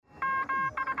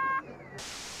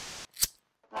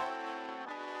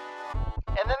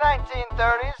the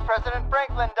 1930s, President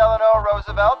Franklin Delano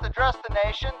Roosevelt addressed the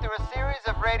nation through a series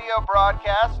of radio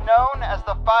broadcasts known as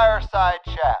the Fireside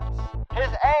Chats.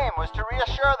 His aim was to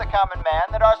reassure the common man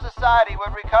that our society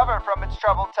would recover from its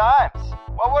troubled times.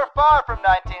 Well, we're far from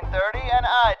 1930, and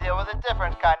I deal with a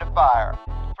different kind of fire.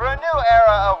 For a new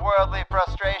era of worldly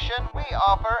frustration, we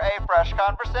offer a fresh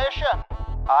conversation.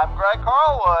 I'm Greg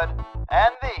Carlwood,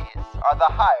 and these are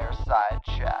the Higher Side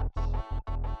Chats.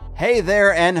 Hey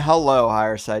there and hello,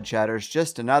 Higher Side Chatters.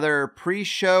 Just another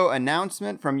pre-show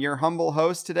announcement from your humble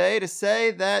host today to say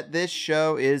that this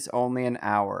show is only an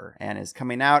hour and is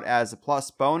coming out as a plus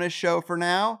bonus show for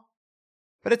now.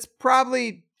 But it's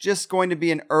probably just going to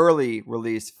be an early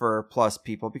release for plus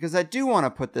people because I do want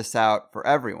to put this out for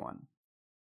everyone.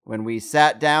 When we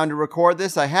sat down to record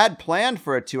this, I had planned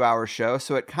for a 2-hour show,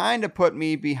 so it kind of put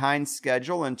me behind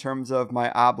schedule in terms of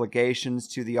my obligations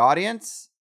to the audience.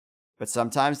 But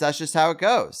sometimes that's just how it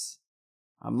goes.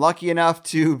 I'm lucky enough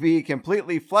to be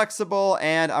completely flexible,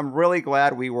 and I'm really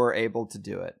glad we were able to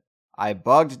do it. I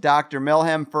bugged Dr.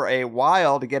 Milham for a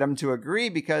while to get him to agree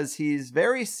because he's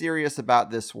very serious about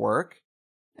this work,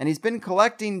 and he's been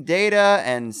collecting data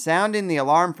and sounding the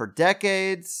alarm for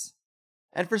decades.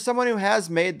 And for someone who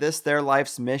has made this their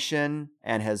life's mission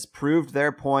and has proved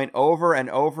their point over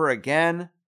and over again,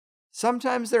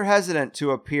 sometimes they're hesitant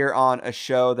to appear on a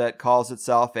show that calls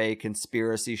itself a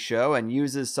conspiracy show and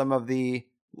uses some of the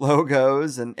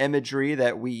logos and imagery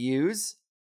that we use.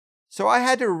 So I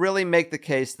had to really make the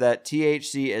case that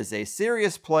THC is a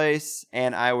serious place,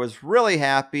 and I was really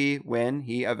happy when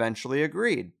he eventually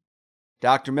agreed.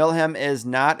 Dr. Milham is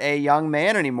not a young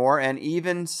man anymore and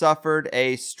even suffered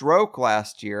a stroke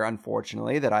last year,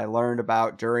 unfortunately, that I learned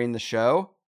about during the show.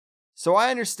 So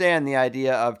I understand the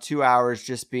idea of 2 hours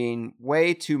just being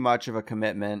way too much of a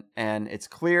commitment, and it's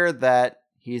clear that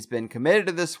he's been committed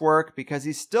to this work because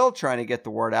he's still trying to get the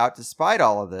word out despite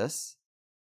all of this.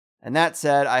 And that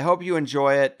said, I hope you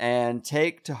enjoy it and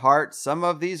take to heart some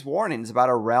of these warnings about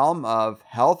a realm of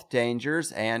health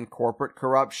dangers and corporate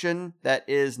corruption that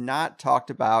is not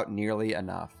talked about nearly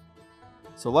enough.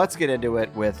 So let's get into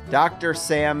it with Dr.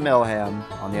 Sam Milham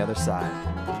on the other side.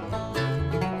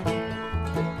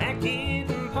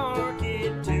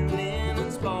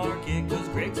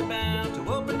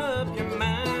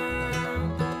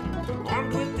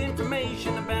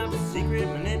 About the secret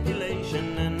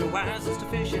manipulation and the wisest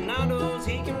aficionados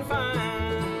he can find.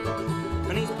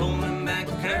 And he's pulling back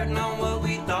the curtain on what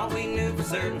we thought we knew for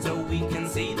certain, so we can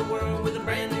see the world with a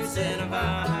brand new set of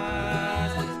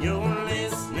eyes. You're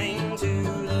listening to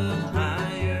the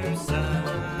Higher Side.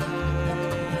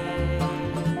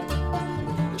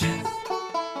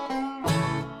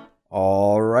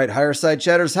 All right, Higher Side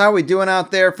Chatters, how we doing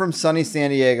out there from sunny San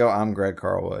Diego? I'm Greg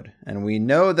Carlwood, and we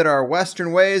know that our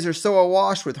Western ways are so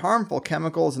awash with harmful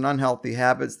chemicals and unhealthy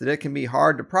habits that it can be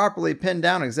hard to properly pin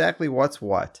down exactly what's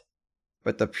what.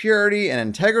 But the purity and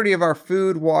integrity of our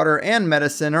food, water, and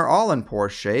medicine are all in poor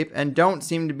shape and don't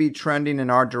seem to be trending in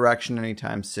our direction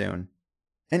anytime soon.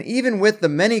 And even with the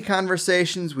many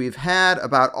conversations we've had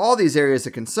about all these areas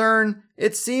of concern,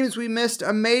 it seems we missed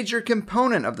a major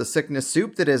component of the sickness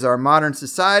soup that is our modern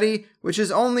society, which has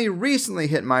only recently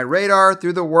hit my radar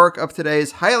through the work of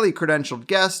today's highly credentialed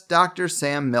guest, Dr.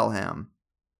 Sam Milham.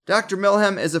 Dr.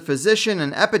 Milham is a physician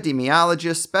and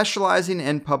epidemiologist specializing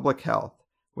in public health.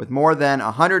 With more than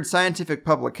 100 scientific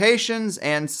publications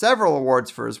and several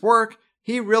awards for his work,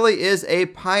 he really is a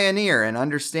pioneer in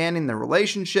understanding the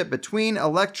relationship between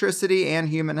electricity and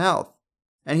human health.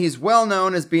 And he's well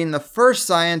known as being the first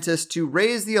scientist to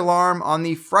raise the alarm on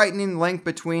the frightening link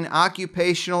between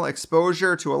occupational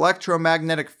exposure to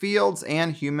electromagnetic fields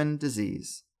and human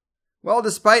disease. Well,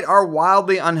 despite our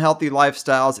wildly unhealthy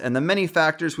lifestyles and the many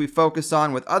factors we focus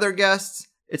on with other guests,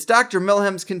 it's Dr.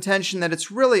 Milham's contention that it's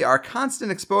really our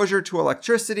constant exposure to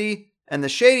electricity and the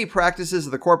shady practices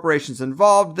of the corporations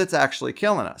involved that's actually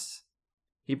killing us.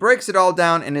 He breaks it all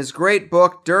down in his great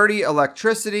book, Dirty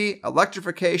Electricity,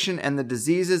 Electrification, and the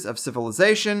Diseases of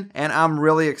Civilization, and I'm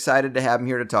really excited to have him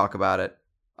here to talk about it.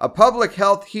 A public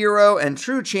health hero and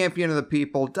true champion of the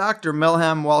people, Dr.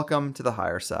 Milham, welcome to the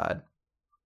Higher Side.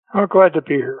 I'm glad to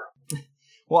be here.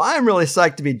 Well, I'm really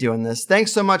psyched to be doing this.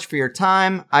 Thanks so much for your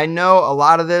time. I know a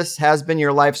lot of this has been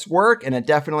your life's work, and it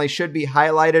definitely should be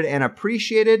highlighted and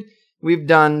appreciated. We've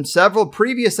done several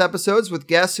previous episodes with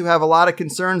guests who have a lot of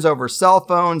concerns over cell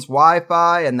phones,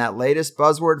 Wi-Fi, and that latest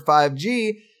buzzword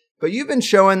 5G, but you've been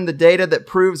showing the data that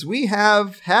proves we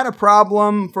have had a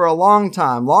problem for a long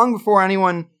time, long before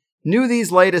anyone knew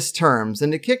these latest terms.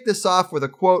 And to kick this off with a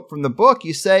quote from the book,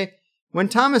 you say, "When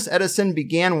Thomas Edison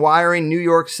began wiring New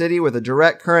York City with a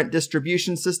direct current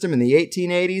distribution system in the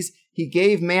 1880s, He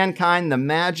gave mankind the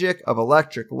magic of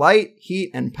electric light,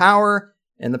 heat, and power.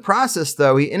 In the process,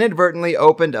 though, he inadvertently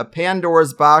opened a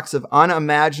Pandora's box of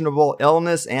unimaginable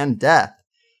illness and death.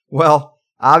 Well,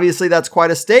 obviously that's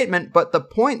quite a statement, but the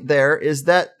point there is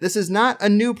that this is not a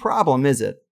new problem, is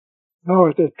it? No,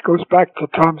 it goes back to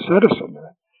Thomas Edison.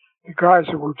 The guys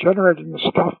who were generating the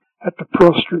stuff at the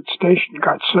Pearl Street station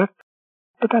got sick.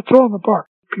 But that's all in the book.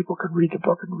 People can read the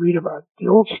book and read about the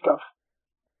old stuff.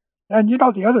 And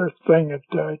the other thing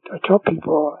that I tell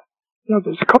people,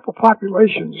 there's a couple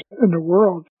populations in the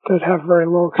world that have very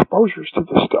low exposures to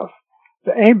this stuff.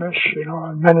 The Amish,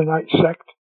 a Mennonite sect,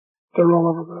 they're all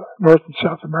over the North and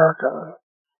South America.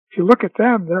 If you look at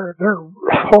them, they're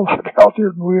a whole lot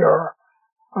healthier than we are.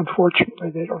 Unfortunately,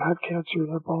 they don't have cancer.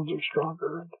 Their bones are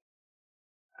stronger.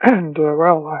 And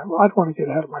well, I don't want to get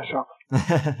ahead of myself.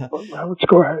 But, let's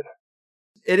go ahead.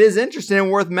 It is interesting and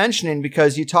worth mentioning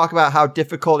because you talk about how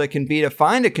difficult it can be to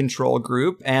find a control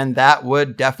group, and that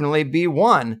would definitely be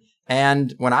one.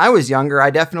 And when I was younger, I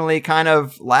definitely kind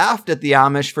of laughed at the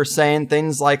Amish for saying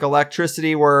things like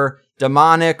electricity were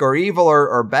demonic or evil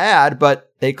or bad,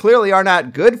 but they clearly are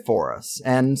not good for us.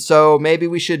 And so maybe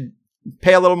we should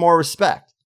pay a little more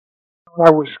respect.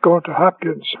 I was going to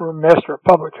Hopkins for a Master of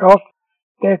Public Health.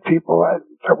 They had people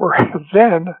that were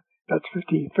then, that's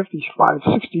 55,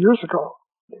 60 years ago.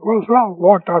 Well, a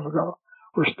long time ago.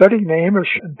 Were studying the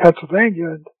Amish in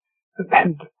Pennsylvania,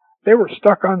 and they were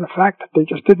stuck on the fact that they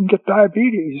just didn't get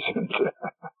diabetes.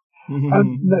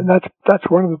 And that's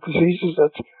one of the diseases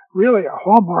that's really a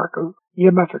hallmark of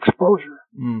EMF exposure.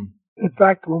 In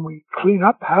fact, when we clean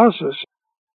up houses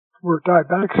where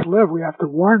diabetics live, we have to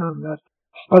warn them that,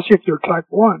 especially if they're type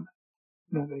 1,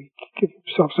 they give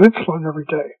themselves insulin every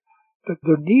day, that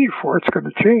the need for it's going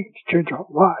to change a whole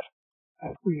lot.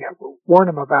 And we have to warn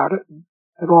them about it, and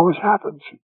it always happens.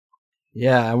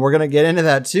 Yeah, and we're going to get into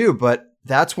that too, but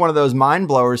that's one of those mind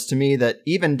blowers to me that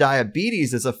even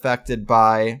diabetes is affected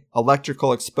by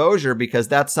electrical exposure because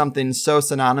that's something so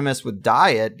synonymous with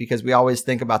diet because we always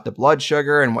think about the blood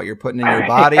sugar and what you're putting in your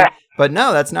body. But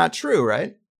no, that's not true,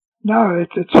 right? No,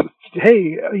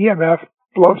 hey, EMF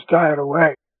blows diet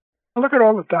away. Look at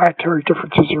all the dietary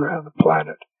differences around the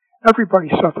planet. Everybody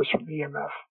suffers from EMF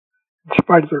in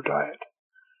spite of their diet.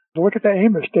 Look at the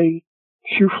Amish. They eat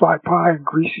shoe-fly pie and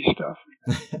greasy stuff,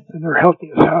 and they're healthy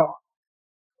as hell.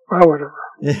 Well, whatever.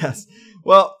 Yes.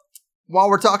 Well, while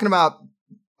we're talking about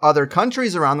other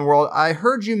countries around the world, I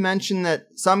heard you mention that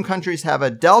some countries have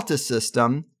a delta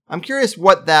system. I'm curious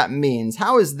what that means.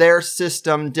 How is their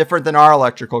system different than our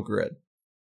electrical grid?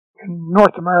 In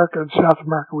North America and South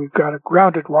America, we've got a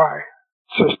grounded Y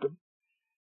system,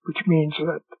 which means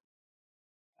that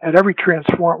at every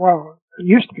transformer, well, it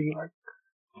used to be like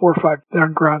 4 or 5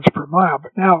 down grounds per mile,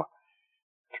 but now,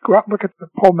 if you go out and look at the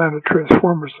pole-mounted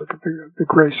transformers, look at the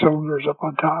gray cylinders up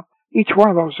on top, each one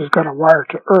of those has got a wire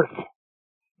to Earth.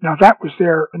 Now, that was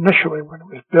there initially when it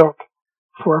was built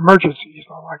for emergencies,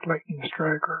 like lightning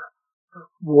strike or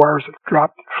wires that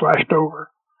dropped and flashed over.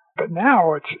 But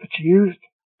now it's used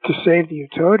to save the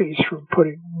utilities from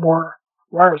putting more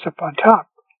wires up on top.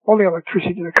 All the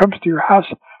electricity that comes to your house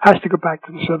has to go back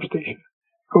to the substation.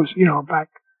 It goes, back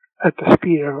at the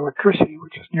speed of electricity,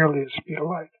 which is nearly the speed of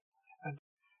light. And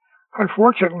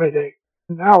unfortunately,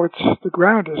 now the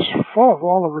ground is full of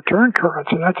all the return currents,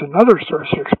 and that's another source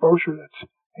of exposure that's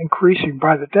increasing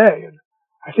by the day. And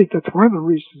I think that's one of the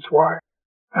reasons why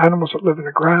animals that live in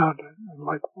the ground and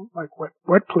like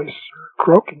wet places are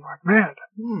croaking like mad.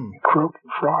 Croaking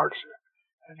frogs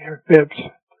and amphibs,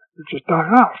 they're just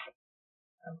dying off.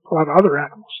 And a lot of other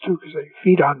animals too, because they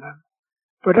feed on them.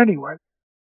 But anyway,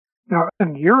 now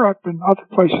in Europe and other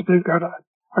places, they've got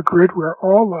a grid where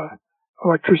all the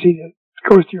electricity that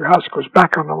goes to your house goes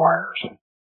back on the wires,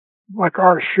 like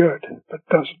ours should, but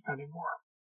doesn't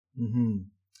anymore.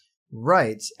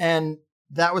 Right. And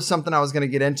that was something I was going to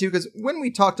get into because when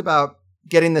we talked about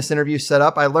getting this interview set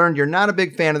up, I learned you're not a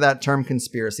big fan of that term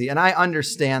conspiracy, and I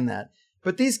understand that.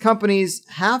 But these companies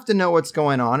have to know what's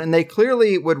going on, and they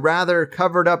clearly would rather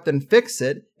cover it up than fix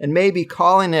it, and maybe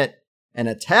calling it an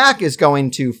attack is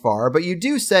going too far. But you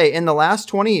do say in the last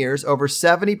 20 years, over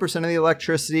 70% of the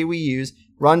electricity we use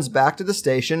runs back to the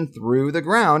station through the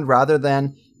ground rather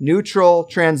than neutral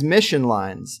transmission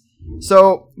lines.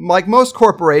 So, like most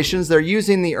corporations, they're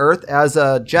using the earth as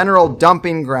a general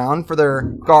dumping ground for their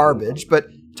garbage. But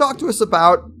talk to us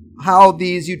about how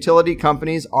these utility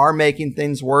companies are making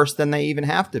things worse than they even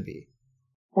have to be.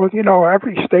 Well,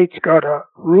 every state's got a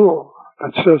rule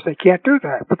that says they can't do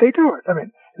that, but they do it. I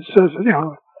mean, it says,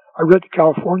 I read the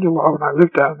California law when I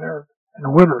lived down there in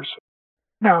the winters.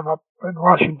 Now I'm up in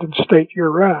Washington State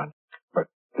year-round, but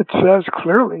it says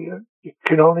clearly You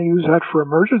can only use that for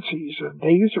emergencies, and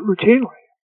they use it routinely.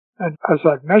 And as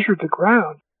I've measured the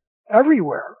ground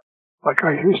everywhere, like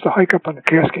I used to hike up on the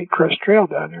Cascade Crest Trail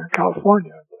down there in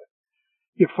California,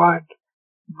 you find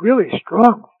really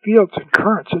strong fields and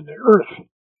currents in the earth.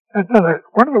 And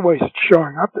one of the ways it's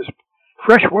showing up is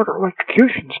freshwater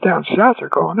electrocutions down south are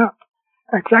going up.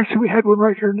 Actually, we had one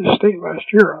right here in the state last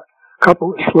year. A couple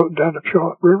was floating down the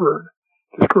Charlotte River,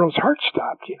 and this girl's heart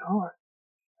stopped,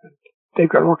 And they've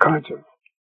got all kinds of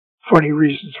funny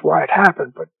reasons why it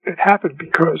happened, but it happened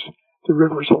because the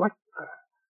river's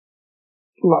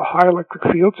high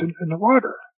electric fields in the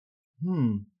water.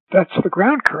 That's the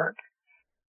ground current.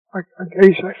 I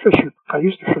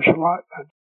used to fish a lot. And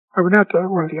I went out to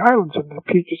one of the islands in the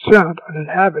Puget Sound,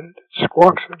 uninhabited. It's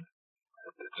Squaxin.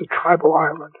 It's a tribal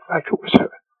island. In fact, it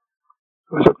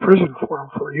was a prison for them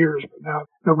for years, but now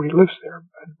nobody lives there,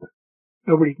 and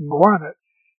nobody can go on it.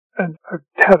 And I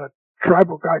had a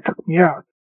tribal guy took me out,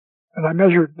 and I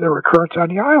measured there were currents on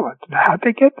the island. And how'd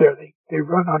they get there? They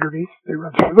run underneath, they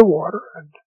run through the water, and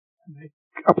they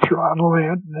up through on the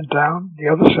land, and then down the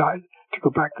other side to go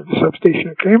back to the substation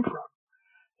it came from.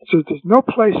 So there's no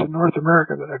place in North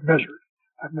America that I've measured.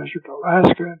 I've measured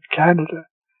Alaska and Canada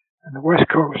and the West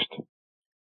Coast,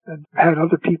 and had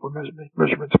other people make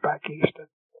measurements back east.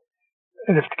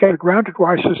 And if they got a grounded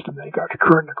Y system, they got a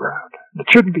current in the ground. And it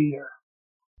shouldn't be there.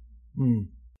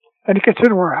 And it gets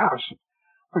into our house.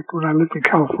 Like when I lived in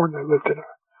California, I lived in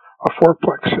a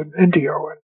fourplex in Indio,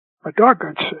 and my dog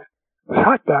got sick. It was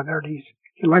hot down there, and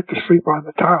he liked to sleep on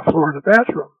the tile floor in the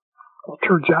bathroom. Well, it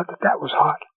turns out that was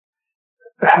hot.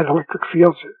 It had electric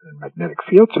fields and magnetic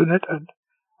fields in it, and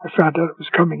I found out it was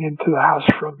coming into the house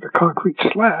from the concrete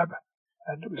slab,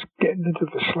 and it was getting into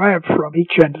the slab from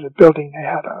each end of the building. They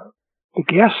had the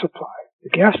gas supply,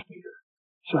 the gas meter.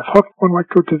 So I've hooked one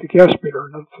electrode to the gas meter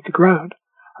and another to the ground.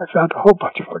 I found a whole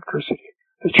bunch of electricity.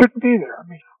 It shouldn't be there. I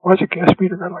mean, why has a gas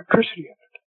meter got electricity in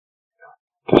it?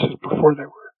 This is before they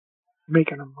were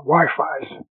making them Wi-Fi's,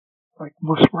 like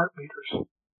most smart meters.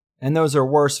 And those are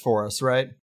worse for us, right?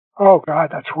 Oh, God,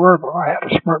 that's horrible. I had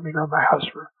a smart meter in my house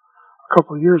for a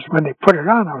couple of years. When they put it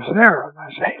on, I was there, and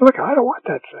I said, hey, look, I don't want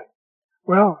that thing.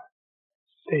 Well,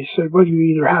 they said, well, you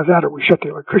either have that or we shut the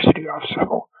electricity off,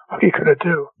 so what are you going to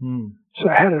do? So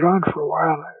I had it on for a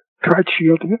while, and I tried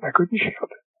shielding it, and I couldn't shield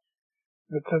it.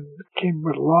 But then it came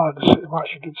with a law in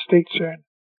Washington State saying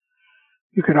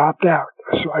you could opt out.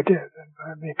 So I did, and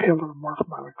I may pay a little more for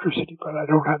my electricity, but I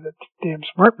don't have that damn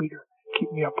smart meter to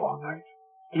keep me up all night.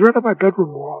 It's right on my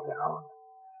bedroom wall,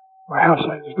 My house,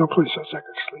 there's no place else I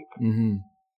could sleep.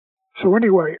 So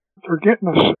anyway, they're getting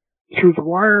us through the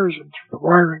wires and through the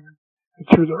wiring and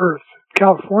through the earth.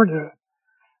 California,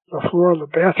 the floor of the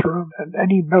bathroom and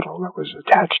any metal that was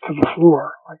attached to the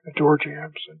floor, like the door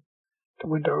jambs and the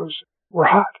windows, were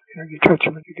hot. You touch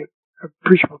them and you get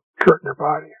appreciable current in your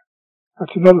body.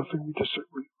 That's another thing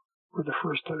we were the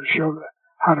first to show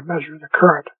how to measure the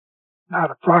current and how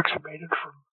to approximate it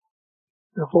from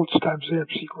volts times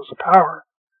amps equals the power.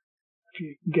 If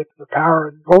you can get the power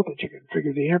and voltage, you can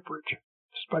figure the amperage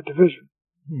just by division.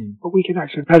 But we can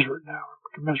actually measure it now.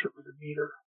 We can measure it with a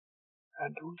meter.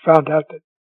 And we found out that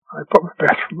when I put my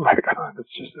bathroom light on,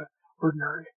 it's just an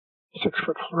ordinary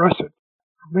 6-foot fluorescent.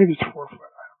 Or maybe it's 4 foot,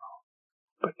 I don't know.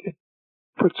 But it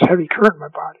puts heavy current in my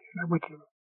body. And I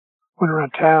went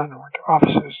around town and went to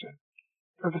offices.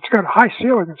 And if it's got a high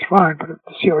ceiling, it's fine. But if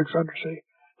the ceiling's under, say,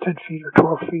 10 feet or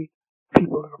 12 feet,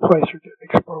 people in a place are getting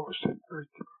exposed. Or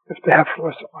if they have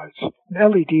fluorescent lights. And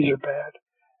LEDs are bad.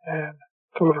 And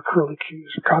the little curly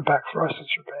cues, compact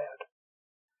fluorescents are bad.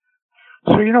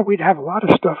 So, we'd have a lot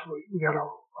of stuff we got to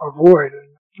avoid.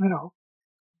 And,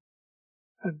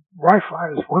 and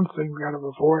Wi-Fi is one thing we got to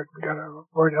avoid. We got to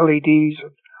avoid LEDs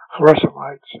and fluorescent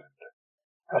lights and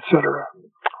et cetera.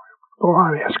 Go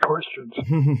on and ask questions.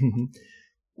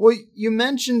 Well, you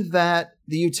mentioned that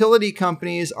the utility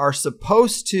companies are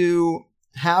supposed to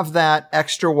have that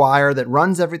extra wire that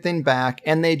runs everything back,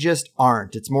 and they just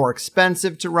aren't. It's more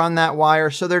expensive to run that wire,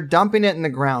 so they're dumping it in the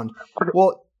ground.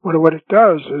 What it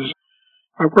does is,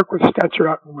 I work with Stetzer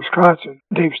out in Wisconsin,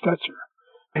 Dave Stetzer.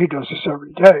 He does this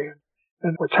every day.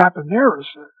 And what's happened there is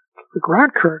the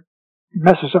ground current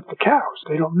messes up the cows.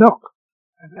 They don't milk.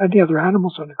 And any other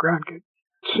animals on the ground get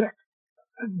sick.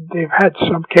 And they've had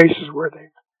some cases where they've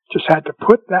just had to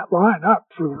put that line up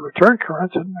through the return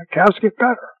currents, and the cows get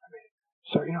better.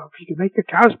 So, if you can make the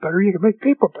cows better, you can make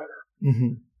people better.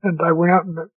 And I went out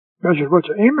and measured a bunch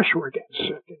of Amish who were getting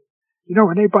sick. And,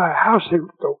 when they buy a house,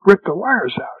 they'll rip the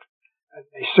wires out. And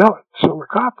they sell it, silver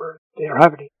copper. They don't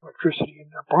have any electricity in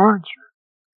their barns.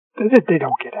 They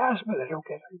don't get asthma. They don't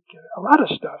get a lot of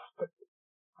stuff. But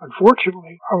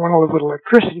Unfortunately, I want to live with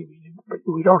electricity, but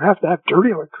we don't have to have dirty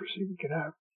electricity. We can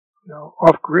have,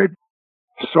 off-grid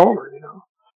solar, And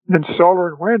then solar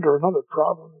and wind are another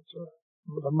problem. It's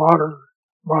the modern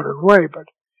way, but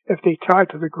if they tie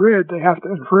to the grid, they have to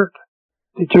invert.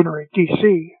 They generate DC,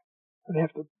 and they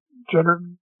have to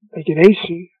make it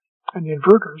AC, and the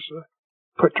inverters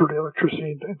put dirty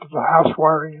electricity into the house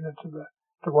wiring and into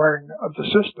the wiring of the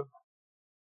system.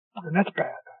 And that's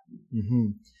bad.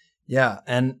 Mm-hmm. Yeah,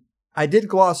 and I did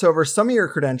gloss over some of your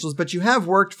credentials, but you have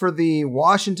worked for the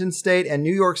Washington State and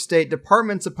New York State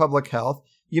Departments of Public Health.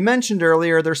 You mentioned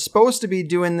earlier they're supposed to be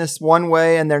doing this one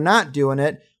way and they're not doing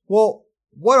it. Well,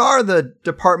 what are the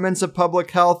Departments of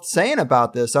Public Health saying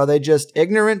about this? Are they just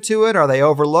ignorant to it? Are they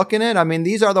overlooking it? I mean,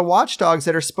 these are the watchdogs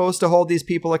that are supposed to hold these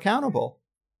people accountable.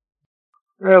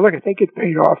 Well, look, I think it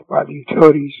paid off by the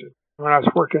utilities. When I was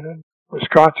working in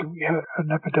Wisconsin, we had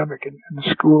an epidemic in the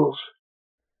schools.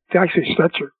 They actually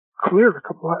cleared a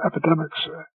couple of epidemics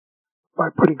by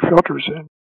putting filters in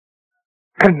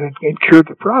and cured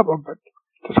the problem. But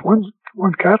just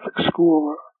one Catholic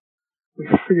school, we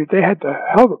figured they had the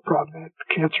hell of a problem. They had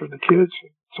cancer in the kids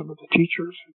and some of the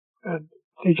teachers, and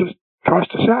they just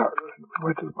tossed us out and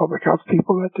went to the public health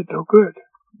people. That did no good.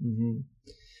 Mm-hmm.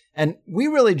 And we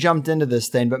really jumped into this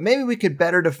thing, but maybe we could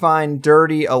better define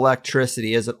dirty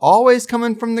electricity. Is it always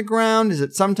coming from the ground? Is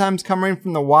it sometimes coming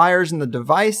from the wires and the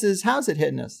devices? How's it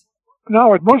hitting us?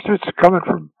 No, most of it's coming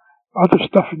from other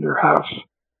stuff in your house.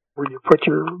 When you put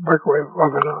your microwave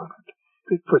oven on,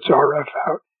 it puts RF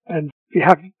out. And if you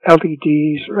have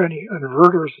LEDs or any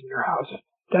inverters in your house,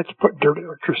 that's putting dirty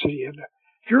electricity in.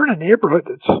 If you're in a neighborhood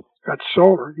that's got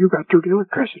solar, you've got dirty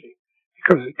electricity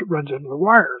because it runs into the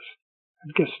wires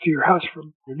and gets to your house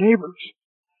from your neighbors.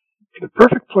 The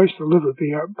perfect place to live would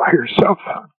be out by yourself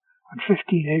on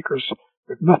 15 acres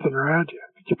with nothing around you.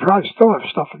 But you probably still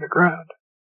have stuff in the ground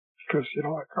because,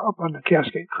 like up on the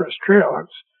Cascade Crest Trail, I was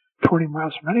 20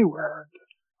 miles from anywhere, and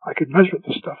I could measure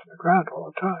the stuff in the ground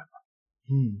all the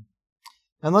time.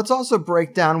 And let's also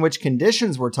break down which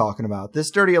conditions we're talking about. This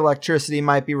dirty electricity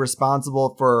might be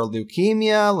responsible for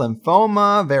leukemia,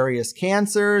 lymphoma, various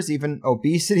cancers, even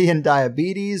obesity and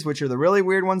diabetes, which are the really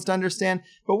weird ones to understand.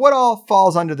 But what all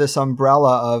falls under this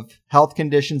umbrella of health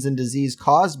conditions and disease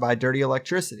caused by dirty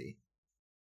electricity?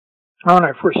 When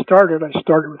I first started, with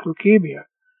leukemia,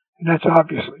 and that's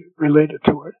obviously related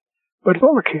to it. But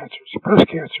all the cancers, breast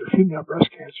cancer, female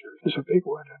breast cancer is a big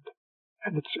one,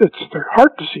 and it's the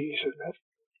heart disease, and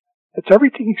it's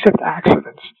everything except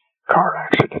accidents, car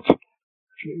accidents.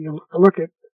 If you look at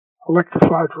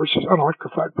electrified versus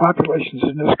unelectrified populations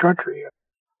in this country,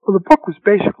 well, the book was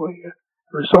basically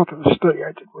a result of a study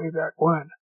I did way back when,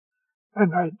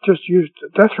 and I just used the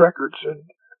death records, and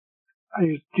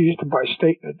I used them by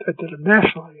state, and I did them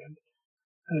nationally, and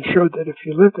it showed that if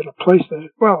you lived in a place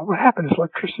what happened is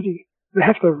electricity, they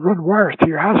have to run wires to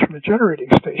your house from a generating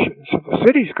station. So the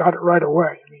cities got it right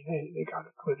away. I mean, they got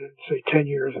it within, say, 10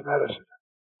 years of Edison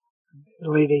in the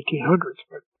late 1800s.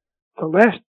 But the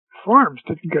last farms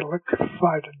didn't get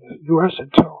electrified in the U.S.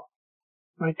 until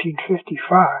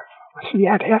 1955. So you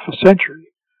had half a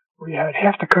century where you had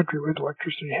half the country with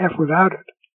electricity, half without it.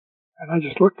 And I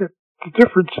just looked at the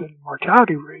difference in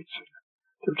mortality rates. And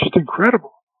they're just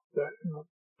incredible. The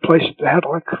places that had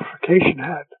electrification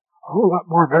had a whole lot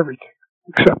more of everything,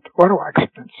 except auto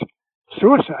accidents.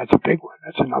 Suicide's a big one.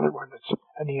 That's another one that's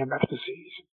an EMF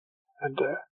disease. And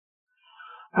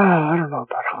I don't know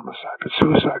about homicide, but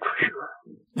suicide for sure.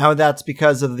 Now that's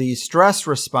because of the stress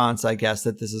response, I guess,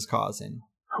 that this is causing.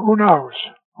 Who knows?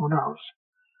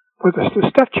 But the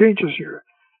stuff changes your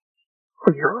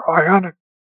ionic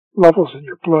levels in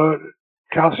your blood.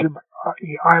 Calcium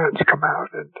ions come out,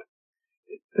 and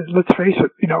let's face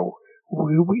it,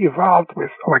 we evolved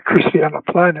with electricity on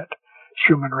the planet,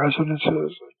 Schumann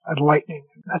resonances and lightning,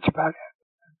 and that's about it.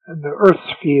 And the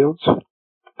Earth's fields,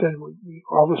 then we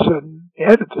all of a sudden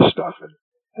added this stuff,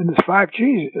 and this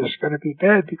 5G is going to be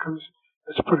bad because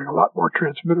it's putting a lot more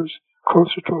transmitters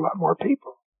closer to a lot more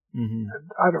people. Mm-hmm.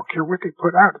 And I don't care what they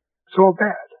put out, it's all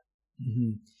bad.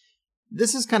 Mm-hmm.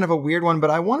 This is kind of a weird one, but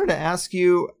I wanted to ask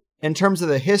you, in terms of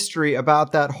the history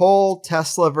about that whole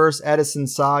Tesla versus Edison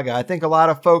saga. I think a lot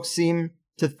of folks seem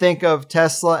to think of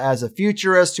Tesla as a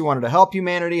futurist who wanted to help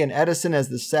humanity and Edison as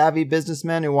the savvy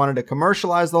businessman who wanted to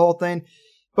commercialize the whole thing.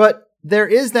 But there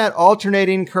is that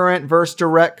alternating current versus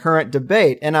direct current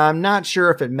debate, and I'm not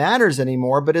sure if it matters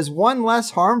anymore, but is one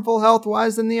less harmful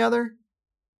health-wise than the other?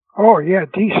 Oh, yeah,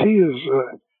 DC is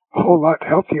a whole lot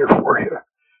healthier for you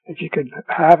if you can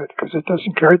have it because it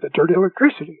doesn't carry the dirty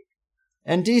electricity.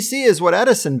 And DC is what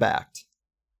Edison backed.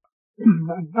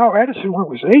 No, Edison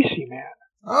was AC, man.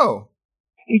 Oh.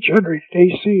 he generated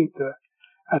AC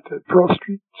at the Pearl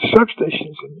Street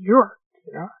substations in New York,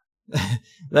 you know.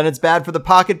 Then it's bad for the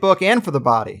pocketbook and for the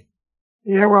body.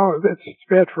 Yeah, well, it's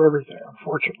bad for everything,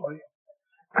 unfortunately.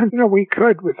 And, we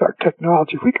could, with our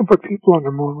technology, if we can put people on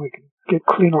the moon, we can get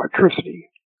clean electricity.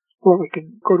 Well, we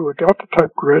can go to a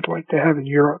Delta-type grid like they have in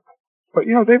Europe. But,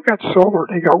 they've got solar,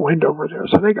 they got wind over there,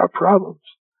 so they got problems.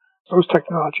 Those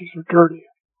technologies are dirty.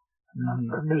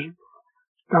 They're miserable.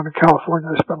 Down in California,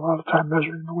 I spent a lot of time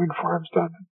measuring the wind farms down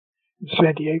in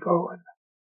San Diego,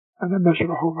 and I measured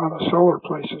a whole lot of solar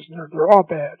places, and they're all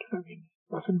bad. I mean,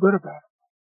 nothing good about it.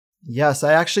 Yes,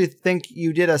 I actually think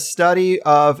you did a study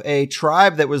of a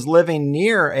tribe that was living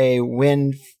near a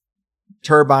wind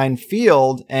turbine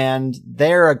field, and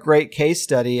they're a great case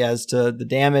study as to the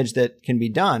damage that can be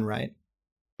done, right?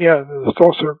 Yeah, there's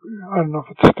also, I don't know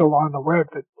if it's still on the web,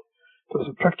 but there's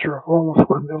a picture of all those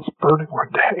windmills burning one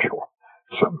day.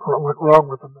 Something went wrong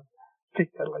with them. I think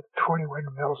they had like 20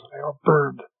 windmills, and they all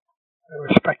burned. They were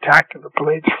spectacular,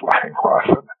 blades flying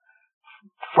off and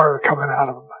fire coming out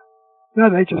of them. No,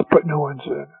 they just put new ones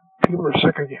in. People are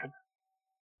sick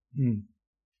again.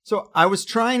 So I was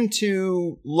trying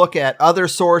to look at other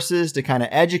sources to kind of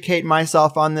educate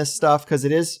myself on this stuff because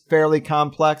it is fairly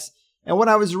complex. And what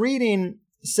I was reading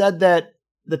said that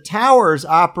the towers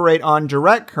operate on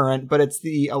direct current, but it's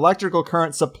the electrical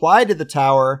current supplied to the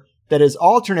tower that is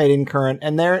alternating current,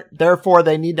 and therefore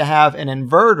they need to have an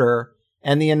inverter,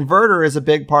 and the inverter is a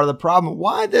big part of the problem.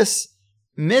 Why this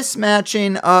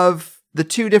mismatching of the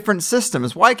two different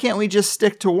systems? Why can't we just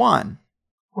stick to one?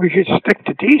 We should stick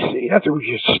to DC. That's what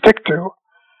we should stick to.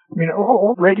 I mean,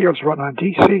 all radios run on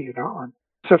DC,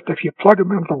 Except if you plug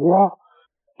them into the wall,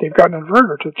 they've got an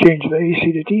inverter to change the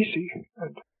AC to DC.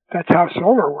 And that's how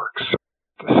solar works.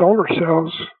 The solar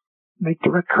cells make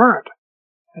direct current.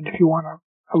 And if you want to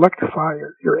electrify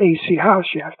your AC house,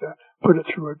 you have to put it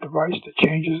through a device that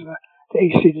changes the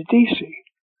AC to DC.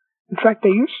 In fact, they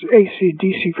use AC and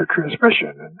DC for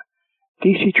transmission, and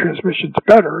DC transmission's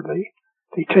better.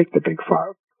 They take the big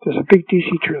file. There's a big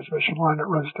DC transmission line that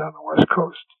runs down the West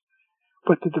Coast.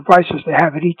 But the devices they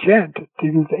have at each end to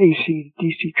do the AC to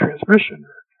DC transmission,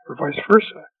 or vice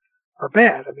versa, are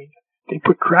bad. I mean, they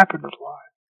put crap in the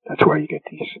line. That's why you get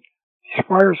these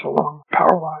fires along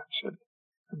power lines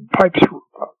and pipes.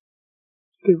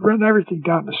 They run everything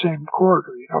down the same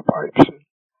corridor, pipes and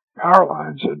power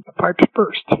lines, and the pipes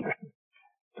burst.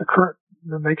 The current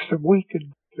makes them weak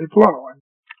and they blow. And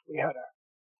we had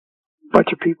a bunch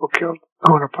of people killed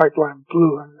when a pipeline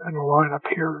blew in a line up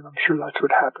here, and I'm sure that's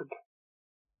what happened.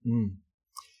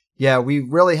 Yeah, we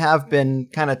really have been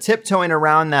kind of tiptoeing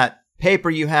around that paper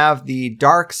you have, The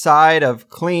Dark Side of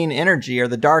Clean Energy, or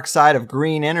The Dark Side of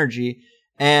Green Energy.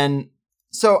 And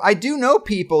so I do know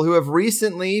people who have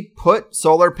recently put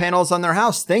solar panels on their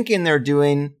house thinking they're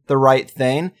doing the right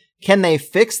thing. Can they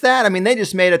fix that? I mean, they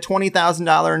just made a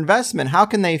 $20,000 investment. How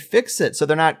can they fix it so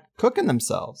they're not cooking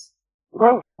themselves?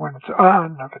 Well, when it's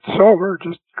on, if it's solar,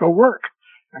 just go work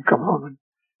and come home and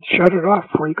shut it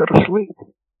off before you go to sleep.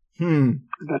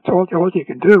 That's all you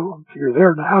can do. If you're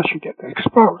there in the house, you get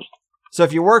exposed. So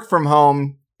if you work from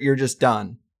home, you're just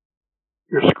done.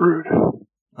 You're screwed.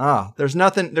 Ah, there's no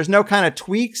kind of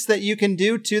tweaks that you can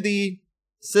do to the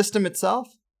system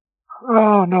itself?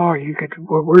 Oh, no, you could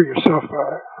wear yourself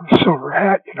a silver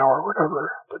hat, or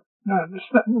whatever. But no,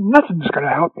 nothing's going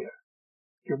to help you.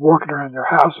 You're walking around your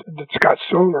house and it's got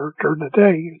solar during the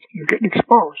day, you're getting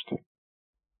exposed.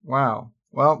 Wow.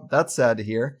 Well, that's sad to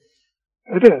hear.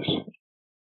 It is.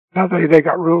 Now they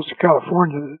got rules in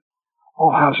California that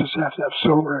all houses have to have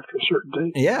solar after a certain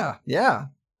date. Yeah.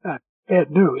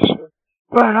 Bad news.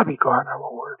 But I'll be gone. I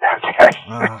won't worry about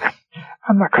that.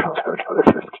 I'm not going to live another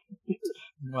 15 years.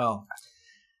 Well,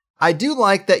 I do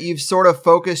like that you've sort of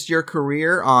focused your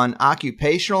career on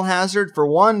occupational hazard. For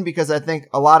one, because I think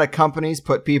a lot of companies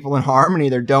put people in harm and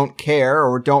either don't care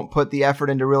or don't put the effort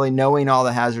into really knowing all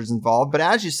the hazards involved. But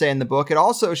as you say in the book, it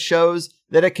also shows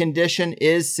that a condition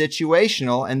is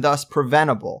situational and thus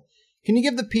preventable. Can you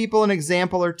give the people an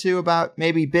example or two about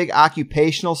maybe big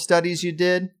occupational studies you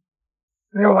did?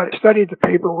 I studied the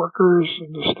paper workers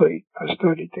in the state. I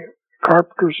studied the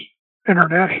carpenters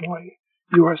internationally,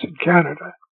 U.S. and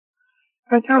Canada.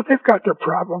 And, they've got their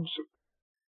problems.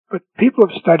 But people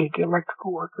have studied the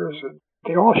electrical workers, and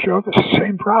they all show the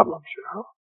same problems,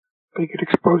 They get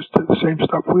exposed to the same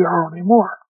stuff we are, only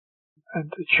more.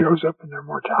 And it shows up in their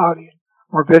mortality and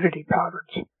morbidity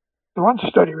patterns. The one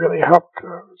study really helped,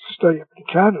 study up in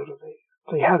Canada.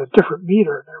 They had a different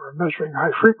meter. They were measuring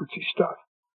high-frequency stuff.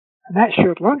 And that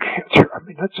showed lung cancer.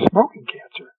 That's smoking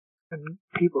cancer. And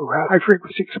people who had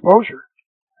high-frequency exposure.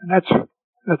 And that's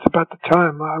That's about the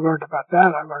time I learned about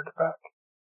that. I learned about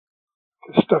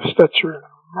the stuff Stetzer and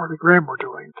Marty Graham were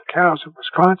doing, the cows in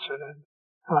Wisconsin, and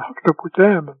I hooked up with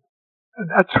them, and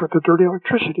that's what the dirty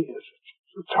electricity is.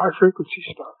 It's high frequency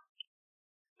stuff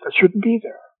that shouldn't be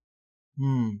there.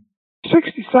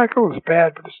 60 cycle is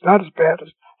bad, but it's not as bad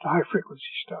as the high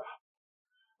frequency stuff.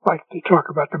 Like they talk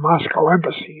about the Moscow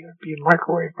embassy being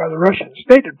microwaved by the Russians.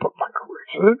 They didn't put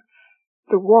microwaves in it.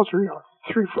 The walls are,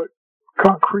 3-foot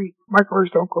concrete.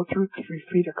 Microwaves don't go through 3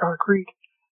 feet of concrete.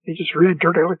 They just ran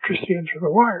dirty electricity in through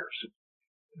the wires.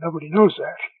 Nobody knows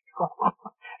that.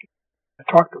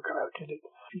 I talked to a guy that did it.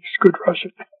 He's good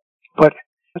Russian. But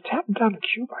it's happened down in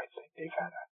Cuba, I think. They've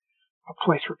had a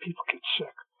place where people get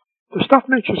sick. The stuff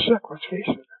makes you sick, let's face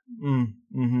it.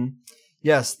 Mm-hmm.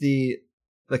 Yes, the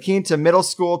La Quinta middle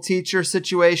school teacher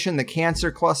situation, the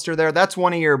cancer cluster there, that's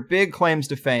one of your big claims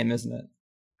to fame, isn't it?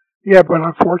 Yeah, but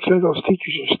unfortunately, those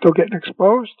teachers are still getting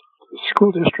exposed. The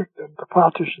school district and the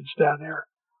politicians down there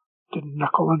didn't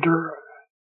knuckle under.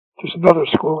 There's another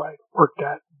school I worked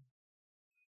at.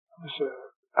 It was an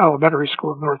elementary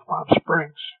school in North Palm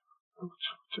Springs.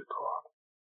 What's it called?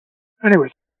 Anyway,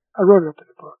 I wrote it up in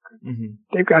the book. Mm-hmm.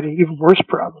 They've got an even worse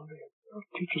problem.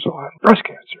 The teachers all had breast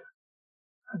cancer.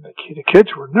 And the kids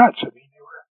were nuts. I mean,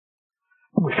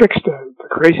 we fixed the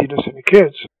craziness in the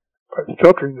kids by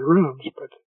filtering the rooms, but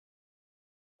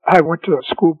I went to the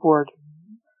school board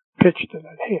and pitched it,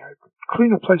 and hey, I could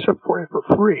clean the place up for you for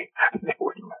free. And they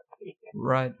wouldn't let me.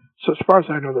 Right. So as far as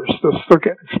I know, they're still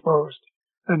getting exposed.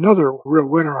 Another real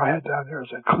winner I had down there is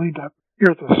I cleaned up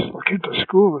here at the La Quinta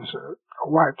school is a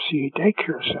YMCA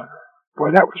daycare center.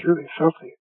 Boy, that was really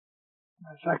filthy.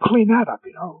 As I cleaned that up,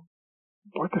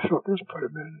 bought the filters, put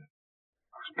them in.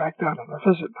 I was back down on a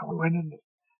visit, and I went in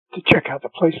to check how the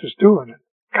place was doing. And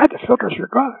God, the filters were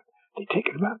gone. They'd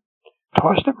taken them out,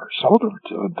 tossed them, or sold them,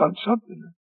 or done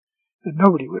something. And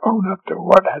nobody would own up to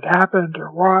what had happened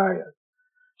or why. And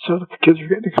so the kids were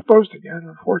getting exposed again,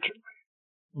 unfortunately.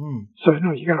 So,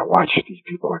 you got to watch these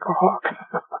people like a hawk.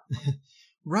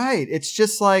 Right. It's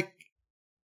just like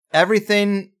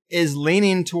everything is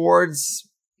leaning towards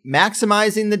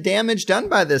maximizing the damage done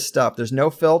by this stuff. There's no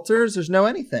filters. There's no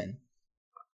anything.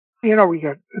 We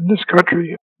got, in this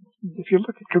country, if you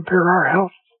compare our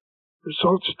health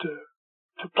results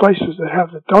to places that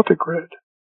have the Delta grid,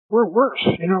 we're worse.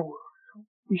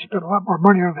 We spend a lot more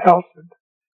money on health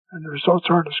and the results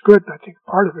aren't as good. And I think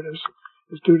part of it is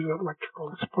due to the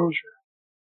electrical exposure.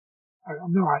 I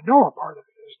know a part of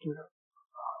it is due to,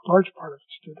 a large part of it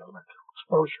is due to electrical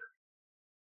exposure.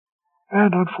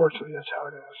 And unfortunately, that's how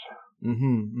it is.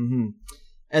 Mm-hmm.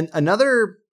 And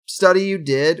another study you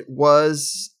did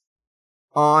was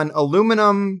on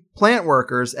aluminum plant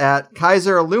workers at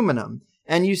Kaiser Aluminum.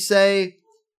 And you say,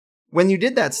 when you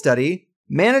did that study,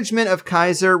 management of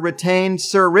Kaiser retained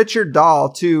Sir Richard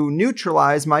Dahl to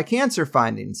neutralize my cancer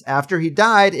findings. After he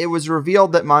died, it was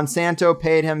revealed that Monsanto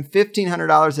paid him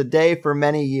 $1,500 a day for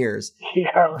many years.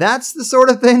 Yeah. That's the sort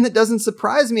of thing that doesn't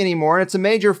surprise me anymore, and it's a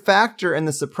major factor in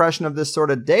the suppression of this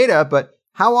sort of data, but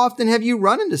how often have you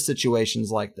run into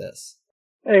situations like this?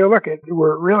 Hey, look,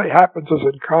 where it really happens is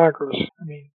in Congress. I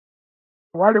mean,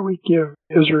 why do we give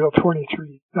Israel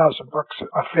 $23,000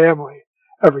 a family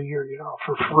every year,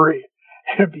 for free?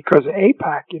 Because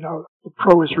AIPAC, the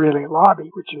pro-Israeli lobby,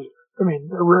 which is,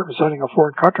 they're representing a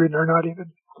foreign country and they're not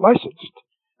even licensed.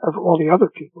 All the other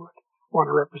people that want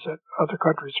to represent other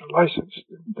countries are licensed.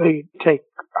 They take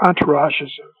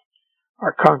entourages of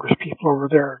our Congress people over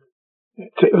there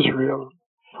to Israel,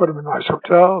 put them in nice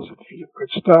hotels and feed them good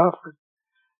stuff. And,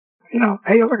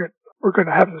 hey, look, we're going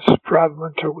to have this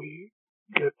problem until we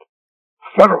get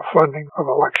federal funding of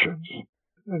elections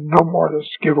and no more of this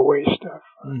giveaway stuff.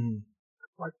 Mm-hmm.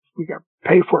 Like we got to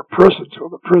pay for prisons, so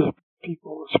the prison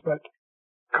people will spend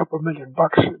a couple $1 million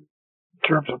in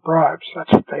terms of bribes.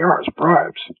 That's what they are, is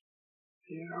bribes.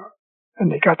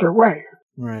 And they got their way.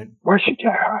 Right. Why should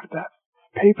you have to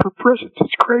pay for prisons?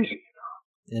 It's crazy.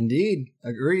 Indeed.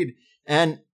 Agreed.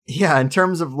 And yeah, in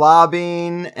terms of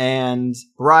lobbying and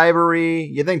bribery,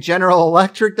 you think General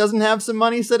Electric doesn't have some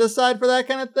money set aside for that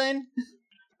kind of thing?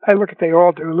 They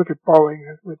all do. Look at Boeing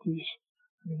with these.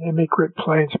 They make great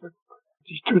planes, but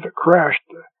these two that crashed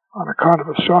on account of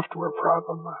a software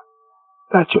problem,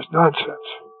 that's just nonsense.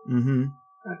 Mm-hmm.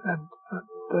 And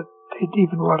that they'd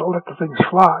even let the things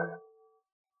fly.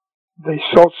 They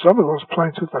sold some of those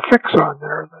planes with a fix on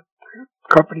there that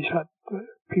the companies the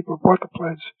people who bought the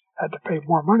planes had to pay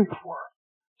more money for.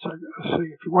 So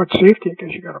if you want safety, I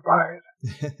guess you got to buy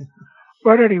it.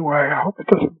 But anyway, I hope it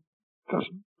doesn't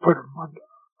put them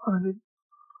on.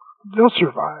 They'll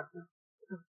survive.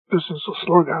 Business will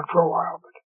slow down for a while,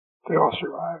 but they all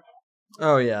survive.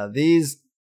 Oh, yeah. These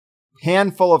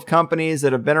handful of companies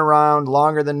that have been around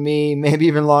longer than me, maybe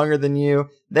even longer than you,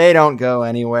 they don't go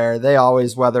anywhere. They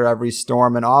always weather every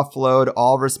storm and offload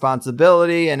all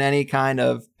responsibility and any kind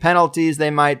of penalties they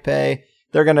might pay.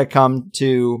 They're going to come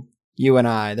to you and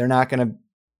I. They're not going to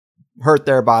hurt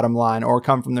their bottom line or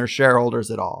come from their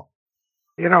shareholders at all.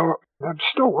 You know, I'm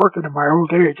still working in my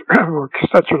old age.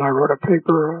 That's when I wrote a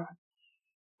paper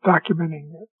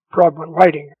documenting the problem with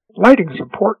lighting. Lighting is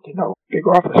important, you know, big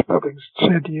office buildings in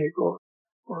San Diego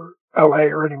or LA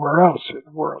or anywhere else in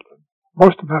the world. And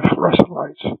most of them have fluorescent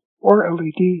lights or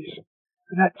LEDs,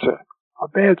 and that's a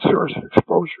bad source of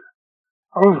exposure.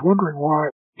 I was wondering why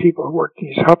people who work in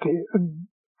these healthy, and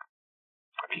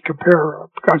if you compare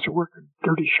guys who work in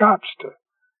dirty shops to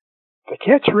the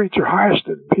cancer rates are highest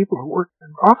in people who work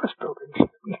in office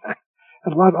buildings.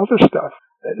 And a lot of other stuff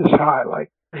is high, like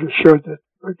it showed that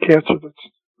cancer that's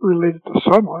related to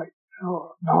sunlight, you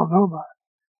know, melanoma,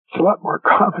 it's a lot more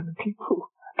common in people who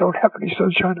don't have any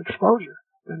sunshine exposure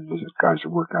than it is guys who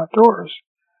work outdoors.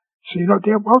 So you know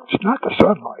damn well it's not the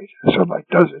sunlight. The sunlight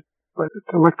does it, but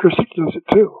the electricity does it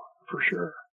too, for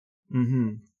sure.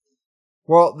 Mm-hmm.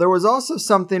 Well, there was also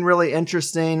something really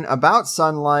interesting about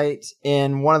sunlight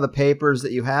in one of the papers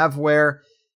that you have where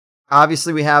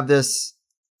obviously we have this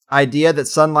idea that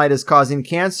sunlight is causing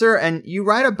cancer, and you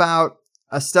write about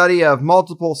a study of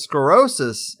multiple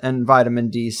sclerosis and vitamin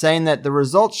D, saying that the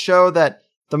results show that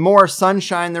the more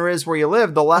sunshine there is where you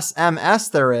live, the less MS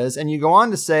there is. And you go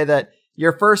on to say that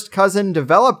your first cousin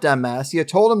developed MS. You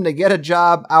told him to get a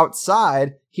job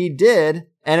outside. He did,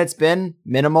 and it's been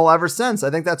minimal ever since. I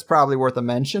think that's probably worth a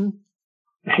mention.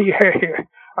 Yeah.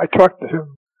 I talked to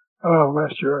him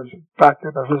last year. I was back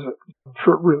in a visit. I'm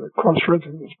sure really close friends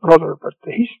with his brother, but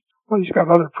he's got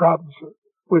other problems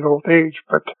with old age,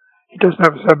 but he doesn't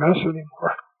have his MS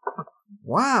anymore.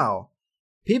 Wow.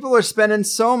 People are spending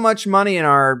so much money in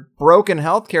our broken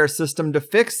healthcare system to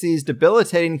fix these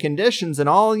debilitating conditions, and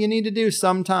all you need to do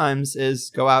sometimes is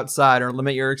go outside or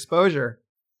limit your exposure.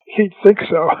 He'd think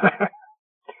so.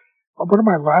 What am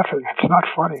I laughing? It's not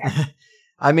funny.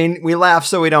 I mean, we laugh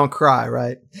so we don't cry,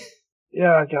 right?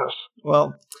 Yeah, I guess.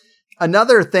 Well,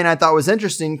 another thing I thought was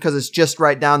interesting, because it's just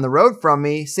right down the road from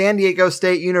me, San Diego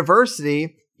State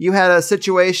University, you had a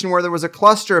situation where there was a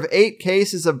cluster of 8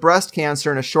 cases of breast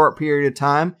cancer in a short period of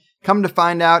time. Come to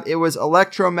find out it was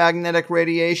electromagnetic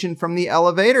radiation from the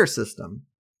elevator system.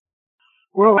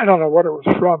 Well, I don't know what it was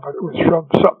from, but it was from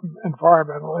something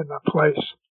environmental in that place.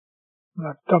 And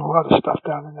I've done a lot of stuff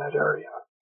down in that area.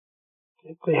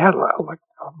 They had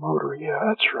a motor. Yeah,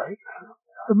 that's right.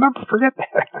 I remember, forget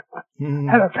that.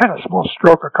 I've had a small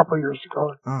stroke a couple of years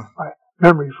ago. Oh. My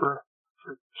memory for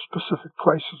specific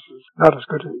places is not as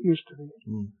good as it used to be.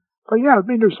 But yeah, I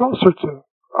mean, there's all sorts of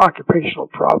occupational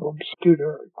problems due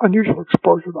to unusual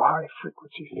exposure to high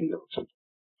frequency fields,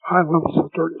 high levels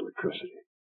of dirty electricity.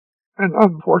 And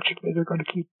unfortunately, they're going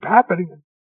to keep happening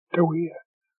until we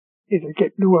either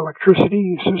get new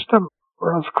electricity system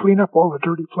or else clean up all the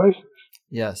dirty places.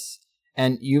 Yes.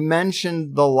 And you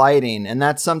mentioned the lighting, and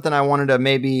that's something I wanted to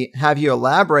maybe have you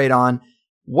elaborate on.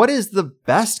 What is the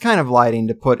best kind of lighting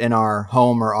to put in our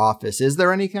home or office? Is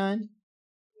there any kind?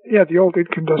 Yeah, the old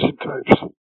incandescent types.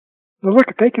 Now look,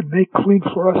 they can make clean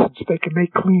fluorescents, they can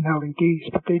make clean LEDs,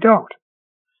 but they don't.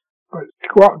 But to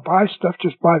go out and buy stuff,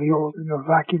 just buy the old,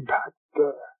 vacuum packed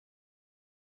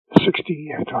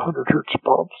 60 to 100 hertz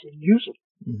bulbs and use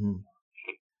them.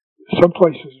 Mm-hmm. Some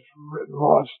places have written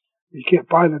laws you can't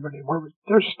buy them anymore, but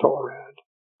they're still around.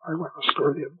 I went to the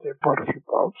store, they bought a few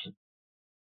bulbs.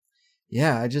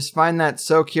 Yeah, I just find that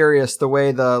so curious, the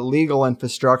way the legal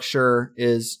infrastructure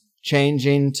is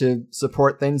changing to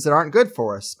support things that aren't good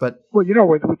for us. But well,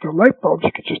 with the light bulbs,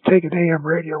 you could just take an AM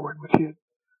radio in with you,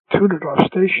 tune it off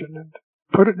station, and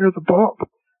put it near the bulb.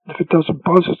 And if it doesn't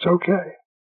buzz, it's okay.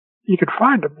 You can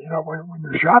find them, when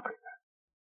you're shopping.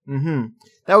 Mm-hmm.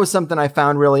 That was something I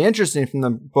found really interesting from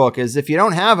the book, is if you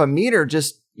don't have a meter,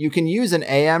 you can use an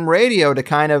AM radio to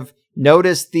kind of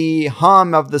notice the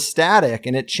hum of the static,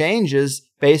 and it changes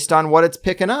based on what it's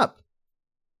picking up.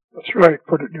 That's right.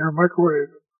 Put it near a microwave.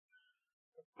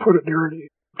 Put it near any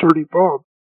dirty bulb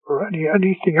or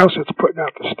anything else that's putting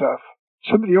out the stuff.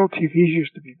 Some of the old TVs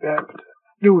used to be bad, but the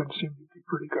new ones seem to be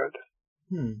pretty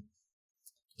good.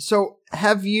 So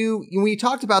we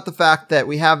talked about the fact that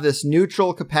we have this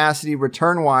neutral capacity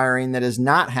return wiring that is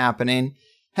not happening.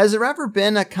 Has there ever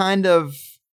been a kind of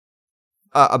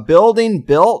a building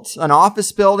built, an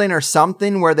office building or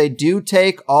something, where they do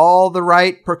take all the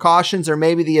right precautions, or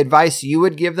maybe the advice you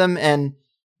would give them, and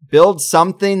build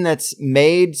something that's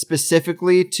made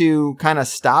specifically to kind of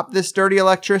stop this dirty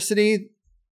electricity?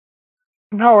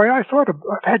 No, I've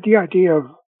had the idea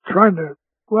of trying to,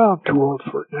 well, I'm too old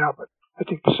for it now, but I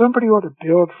think somebody ought to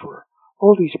build for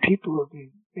all these people who are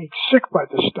being made sick by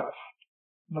this stuff.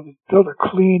 You know, build a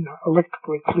clean,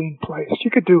 electrically clean place.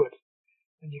 You could do it.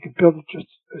 And you can build it just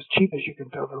as cheap as you can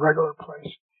build a regular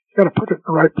place. You got to put it in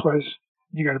the right place,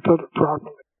 and you got to build it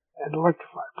properly and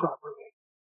electrify it properly.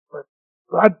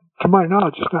 But to my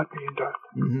knowledge, it's not being done.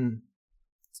 Mm-hmm.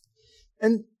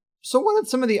 And so what are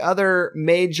some of the other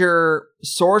major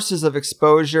sources of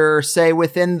exposure, say,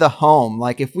 within the home?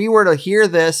 Like if we were to hear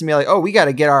this and be like, oh, we got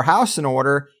to get our house in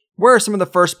order, where are some of the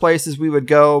first places we would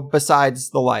go besides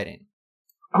the lighting?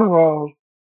 Oh, well,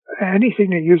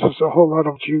 anything that uses a whole lot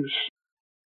of juice.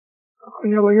 You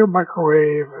know, like your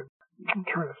microwave. And I'm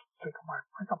trying to think of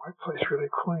I got my place really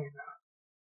clean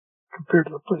compared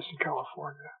to the place in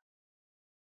California.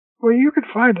 Well, you can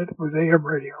find it with AM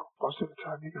radio. Most of the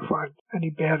time, you can find any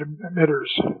bad emitters.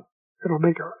 It'll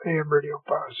make an AM radio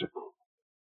buzz.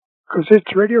 Because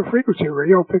it's radio frequency.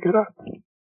 Radio will pick it up.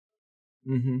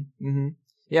 Mm-hmm. Mm-hmm.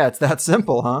 Yeah, it's that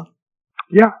simple, huh?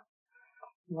 Yeah.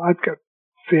 Well, I've got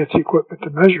fancy equipment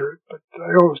to measure it, but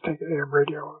I always take an AM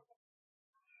radio.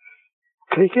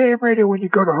 Take AM radio when you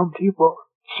go to Home Depot.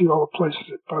 See all the places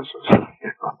it buzzes.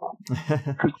 You know?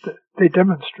 Because they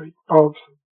demonstrate bulbs.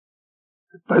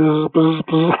 It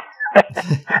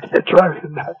drives you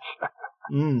nuts.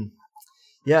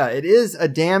 Yeah, it is a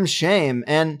damn shame.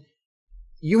 And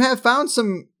you have found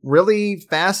some really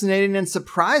fascinating and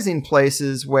surprising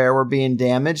places where we're being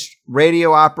damaged.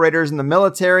 Radio operators in the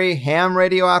military, ham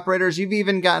radio operators. You've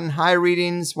even gotten high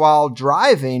readings while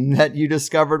driving that you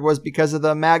discovered was because of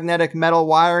the magnetic metal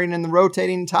wiring and the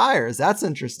rotating tires. That's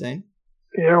interesting.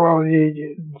 Yeah, well,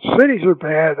 the cities are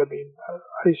bad. I mean, I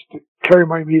used to carry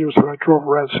my meters when I drove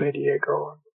around San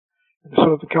Diego and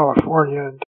Southern California.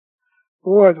 And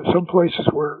boy, there's some places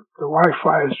where the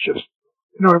Wi-Fi is just,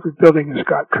 you know, every building has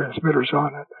got transmitters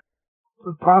on it.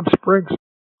 In Palm Springs,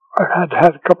 I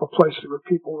had a couple of places where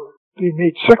people were being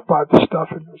made sick by the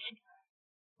stuff, and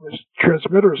there's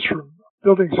transmitters from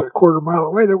buildings a quarter mile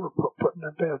away that were putting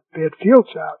their bad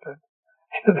fields out, and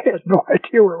they had no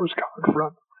idea where it was coming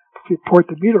from. If you point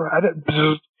the meter at it,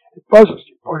 and it buzzes.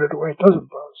 You point it away, it doesn't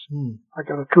buzz. I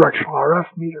got a directional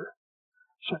RF meter,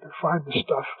 so I can find the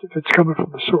stuff if it's coming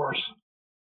from the source.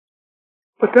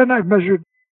 But then I measured,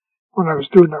 when I was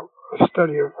doing a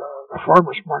study of the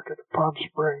farmers market at Palm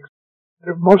Springs,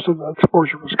 most of the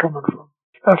exposure was coming from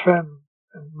FM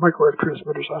and microwave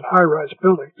transmitters on high-rise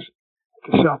buildings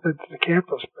at the south end of the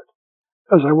campus. But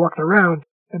as I walked around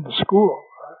in the school,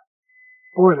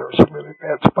 boy, there were some really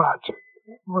bad spots.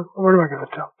 What am I going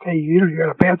to tell? Hey, you know, you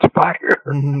got a bad spot here.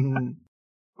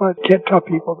 But you can't tell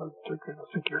people that they're going to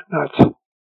think you're nuts.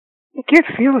 You can't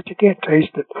feel it, you can't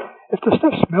taste it. If the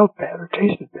stuff smelled bad or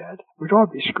tasted bad, we'd all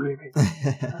be screaming.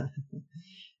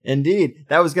 Indeed.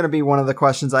 That was going to be one of the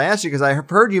questions I asked you, because I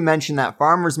heard you mention that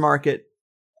farmer's market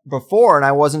before, and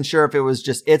I wasn't sure if it was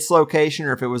just its location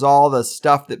or if it was all the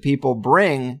stuff that people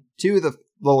bring to the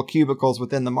little cubicles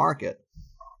within the market.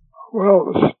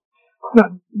 Well,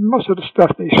 most of the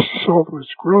stuff they sold was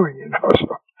growing, you know,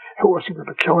 so it wasn't going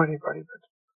to kill anybody. But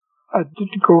I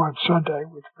didn't go on Sunday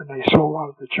when they sold a lot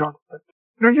of the junk. But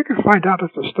you know, you can find out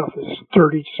if the stuff is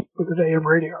dirty with an AM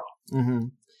radio. Mm-hmm.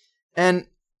 And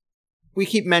we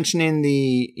keep mentioning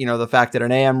the fact that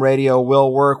an AM radio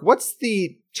will work. What's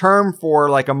the term for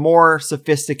like a more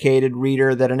sophisticated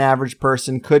reader that an average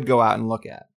person could go out and look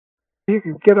at? You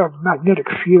can get a magnetic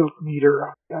field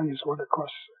meter. I use one that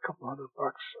costs $200.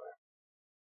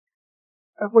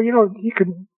 Well, you know, you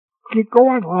go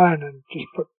online and just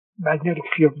put magnetic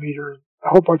field meter, and a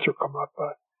whole bunch will come up.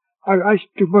 I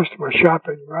do most of my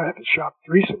shopping. I haven't shopped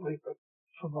recently, but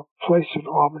from a place in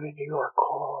Albany, New York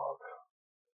called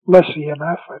Less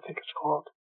EMF, I think it's called.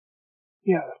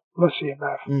 Yeah, Less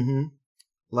EMF. Mm-hmm.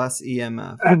 Less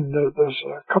EMF. And there's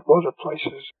a couple other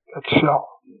places that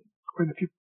sell. And if you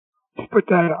put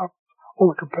that up, all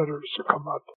the competitors will come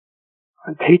up.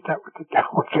 I'd hate that with the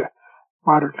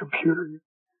modern computer.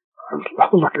 I was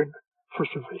looking for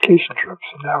some vacation trips,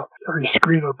 and now every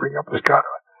screen will bring up has got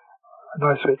a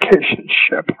nice vacation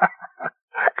ship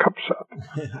comes up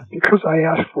because I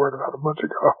asked for it about a month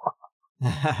ago.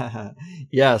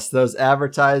 Yes, those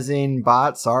advertising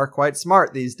bots are quite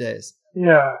smart these days.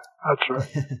 Yeah, that's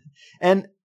right. And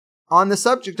on the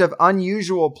subject of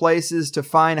unusual places to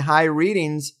find high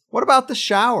readings, what about the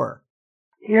shower?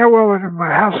 Yeah, well, in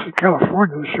my house in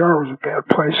California, the shower was a bad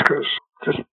place because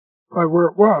just by where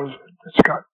it was, it's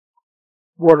got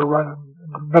water running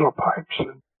in the metal pipes,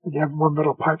 and you have more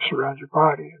metal pipes around your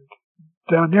body. And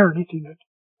down there, anything that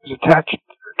was attached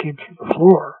or came through the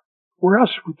floor, where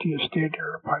else would you stand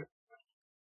near a pipe?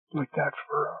 like that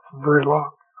for very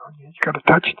long. You got to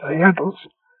touch the handles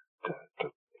to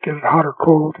get it hot or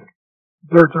cold.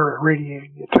 They're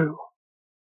irradiating you too.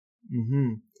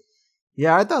 Mm-hmm.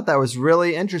 Yeah, I thought that was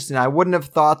really interesting. I wouldn't have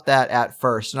thought that at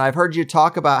first. And I've heard you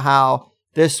talk about how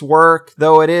this work,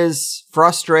 though it is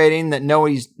frustrating that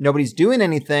nobody's doing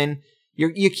anything,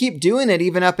 you keep doing it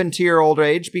even up into your old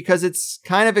age because it's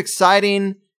kind of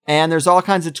exciting and there's all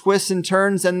kinds of twists and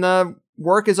turns and the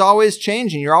work is always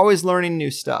changing. You're always learning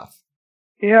new stuff.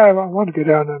 Yeah, I want to go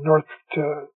down to north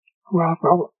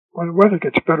well, when the weather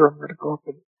gets better, I'm going to go up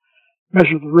and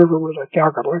measure the river where that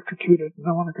gal got electrocuted. And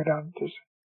I want to go down. There's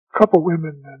a couple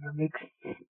women in their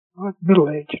middle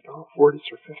age,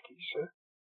 40s or 50s,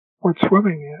 went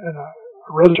swimming in a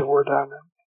reservoir down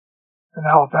in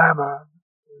Alabama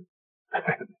and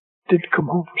didn't come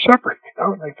home for supper,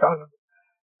 and they found them.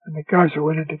 And the guys who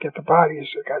went in to get the bodies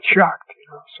got shocked,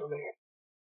 so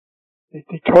they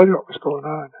told you what was going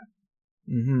on.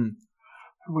 Mm-hmm.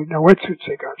 And with no wetsuits,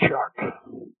 they got shocked.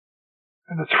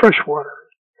 And it's fresh water.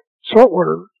 Salt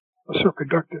water is so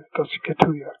conductive, it doesn't get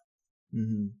to you.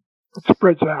 Mm-hmm. It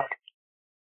spreads out.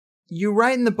 You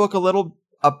write in the book a little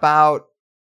about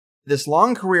this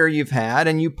long career you've had,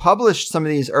 and you published some of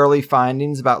these early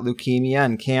findings about leukemia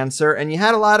and cancer, and you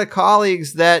had a lot of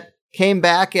colleagues that came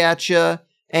back at you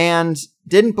and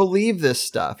didn't believe this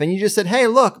stuff. And you just said, hey,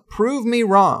 look, prove me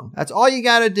wrong. That's all you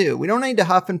got to do. We don't need to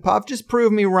huff and puff. Just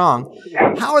prove me wrong.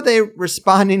 Yeah. How are they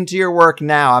responding to your work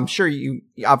now? I'm sure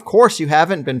of course you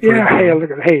haven't been proven.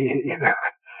 Yeah,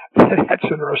 that's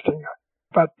interesting.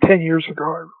 About 10 years ago,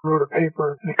 I wrote a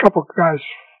paper, and a couple of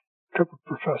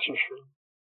professors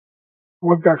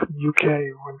one guy from UK,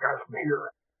 one guy from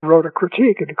here, wrote a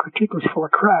critique, and the critique was full of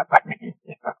crap.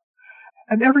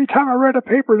 And every time I read a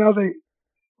paper, now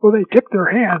they tipped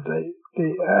their hand.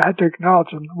 They had to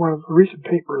acknowledge in one of the recent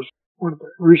papers, one of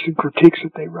the recent critiques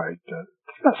that they write.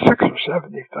 It's about 6 or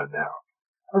 7 they've done now.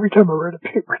 Every time I read a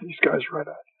paper, these guys read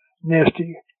a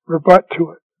nasty rebut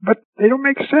to it, but they don't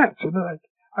make sense. And then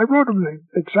I wrote them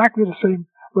exactly the same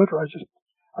letter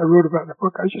I wrote about in the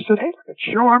book. I just said, hey, look,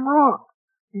 show I'm wrong.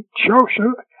 Show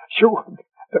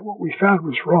that what we found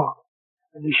was wrong,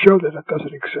 and you show that it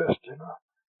doesn't exist,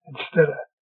 instead of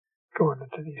going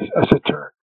into these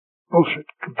esoteric bullshit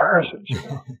comparisons,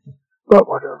 But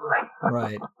whatever.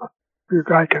 Right. Your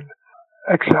guy can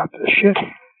X out the shit.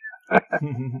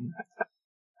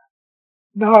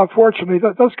 No, unfortunately,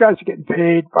 those guys are getting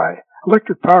paid by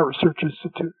Electric Power Research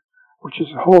Institute, which is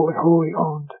wholly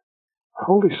owned,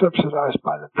 wholly subsidized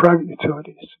by the private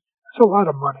utilities. It's a lot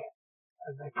of money.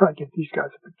 And they probably give these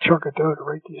guys a big chunk of dough to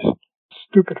write these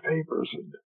stupid papers.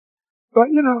 But,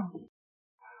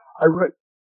 I write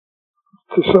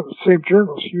to some of the same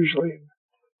journals usually. And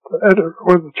the editor of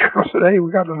one of the journals said, hey,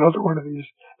 we got another one of these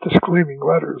disclaiming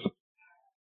letters.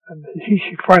 And he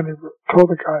finally told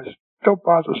the guys, don't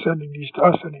bother sending these to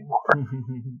us anymore.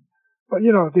 But,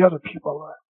 the other people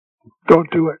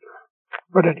don't do it.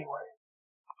 But anyway,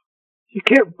 you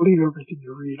can't believe everything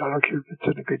you read. I don't care if it's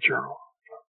in a good journal.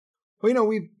 Well,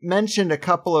 we mentioned a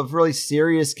couple of really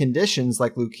serious conditions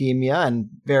like leukemia and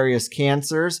various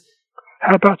cancers.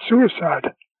 How about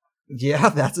suicide? Yeah,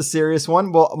 that's a serious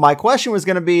one. Well, my question was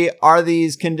going to be, are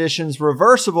these conditions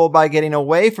reversible by getting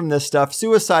away from this stuff?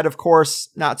 Suicide, of course,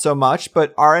 not so much,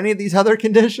 but are any of these other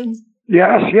conditions?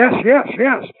 Yes.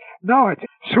 No,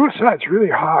 suicide's really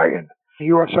high in the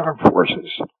U.S. Armed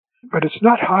Forces, but it's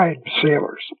not high in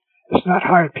sailors. It's not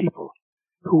high in people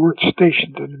who weren't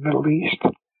stationed in the Middle East.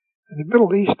 In the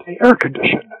Middle East, they air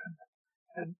condition,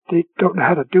 and they don't know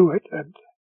how to do it, and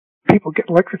people get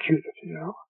electrocuted,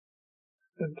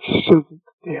 And so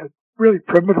they had really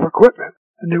primitive equipment,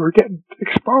 and they were getting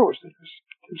exposed. It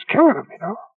was killing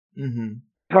them,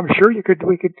 Mm-hmm. I'm sure we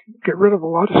could get rid of a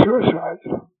lot of suicides,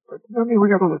 but we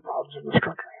got other problems in this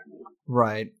country.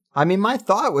 Right. My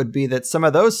thought would be that some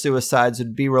of those suicides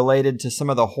would be related to some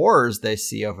of the horrors they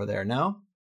see over there, no?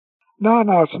 No,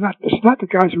 it's not. It's not the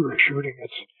guys who were shooting.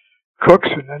 It's cooks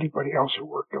and anybody else who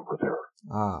worked over there.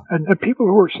 Ah. And the people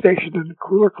who are stationed in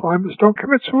cooler climates don't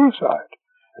commit suicide.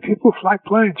 The people who fly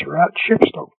planes or out ships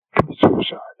don't commit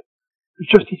suicide.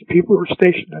 It's just these people who are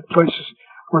stationed in places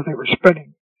where they were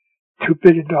spending $2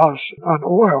 billion on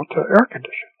oil to air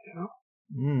condition,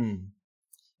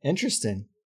 Interesting.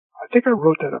 I think I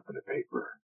wrote that up in the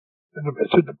paper.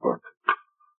 It's in the book.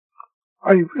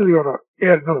 I really ought to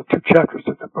add another 2 chapters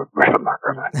to the book, but I'm not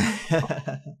going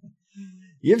to.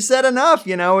 You've said enough,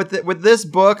 with this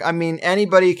book.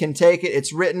 Anybody can take it.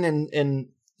 It's written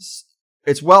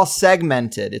it's well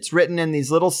segmented. It's written in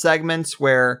these little segments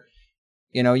where,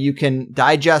 You can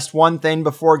digest one thing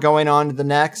before going on to the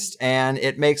next, and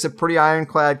it makes a pretty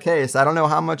ironclad case. I don't know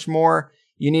how much more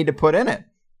you need to put in it.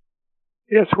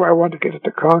 Yeah, that's why I wanted to get it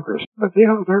to Congress. But, they're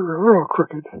a little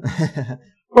crooked.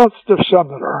 Well, there's some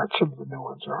that aren't. Some of the new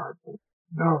ones aren't. But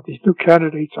no, these new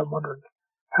candidates, I'm wondering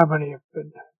how many have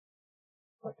been,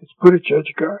 like this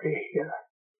Buttigieg guy. Yeah,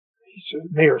 he's a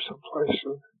mayor someplace.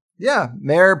 So. Yeah,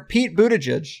 Mayor Pete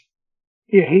Buttigieg.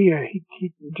 Yeah, he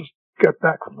just got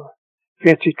back from a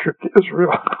fancy trip to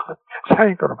Israel. I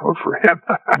ain't going to vote for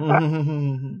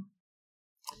him.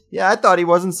 Yeah, I thought he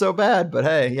wasn't so bad, but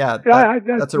hey,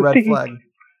 that's a red flag.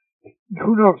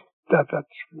 Who knows?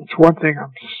 That's one thing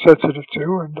I'm sensitive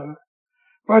to,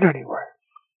 but anyway.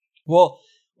 Well,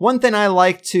 one thing I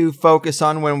like to focus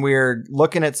on when we're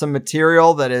looking at some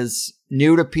material that is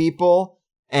new to people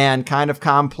and kind of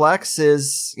complex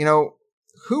is,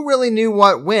 who really knew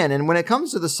what when? And when it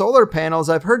comes to the solar panels,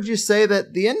 I've heard you say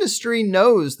that the industry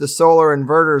knows the solar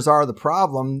inverters are the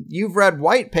problem. You've read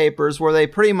white papers where they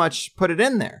pretty much put it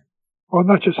in there. Well,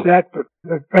 not just that, but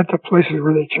I've been to places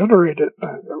where they generate it.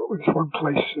 There's one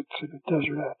place, it's in the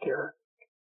desert out there,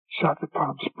 south of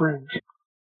Palm Springs.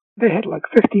 They had like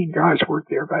 15 guys work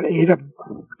there. About 8 of them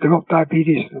developed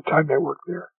diabetes at the time they worked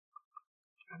there.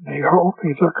 And they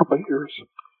only there a couple of years.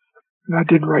 And I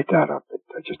didn't write that up.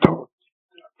 I just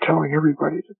telling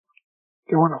everybody that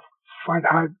they want to find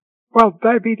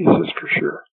diabetes is for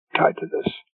sure tied to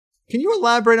this. Can you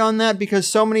elaborate on that? Because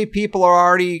so many people are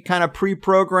already kind of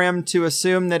pre-programmed to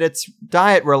assume that it's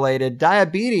diet-related.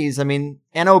 Diabetes, and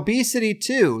obesity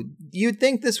too. You'd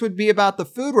think this would be about the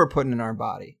food we're putting in our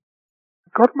body.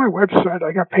 Go to my website.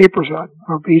 I got papers on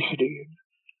obesity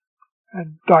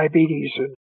and diabetes.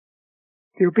 And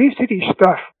the obesity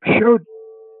stuff showed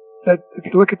that if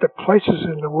you look at the places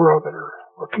in the world where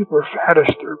people are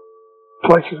fattest, or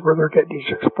places where they're getting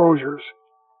these exposures.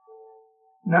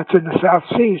 And that's in the South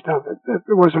Seas. Now, it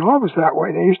wasn't always that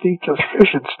way. They used to eat just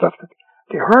fish and stuff that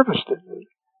they harvested. And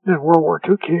then World War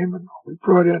II came, and we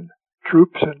brought in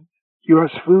troops and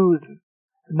U.S. food,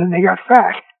 and then they got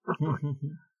fat.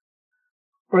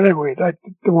 But anyway, I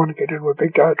don't want to get into a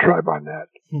big diatribe on that.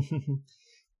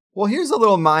 Well, here's a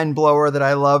little mind blower that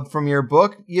I love from your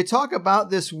book. You talk about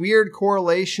this weird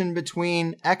correlation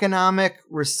between economic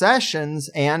recessions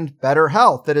and better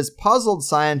health that has puzzled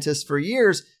scientists for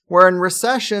years, where in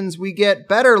recessions we get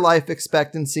better life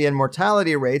expectancy and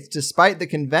mortality rates despite the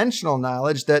conventional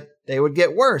knowledge that they would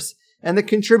get worse. And the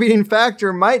contributing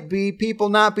factor might be people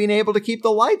not being able to keep the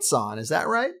lights on. Is that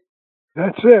right?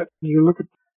 That's it. You look at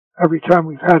every time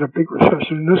we've had a big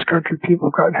recession in this country, people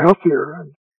have gotten healthier.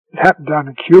 And it happened down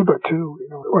in Cuba, too,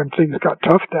 when things got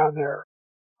tough down there.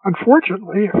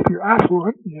 Unfortunately, if you're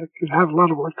affluent, you can have a lot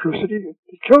of electricity,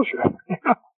 it kills you.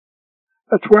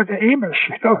 That's why the Amish,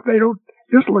 they don't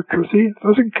use electricity. It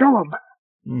doesn't kill them.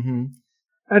 Mm-hmm.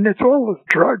 And it's all the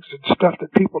drugs and stuff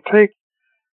that people take.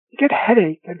 You get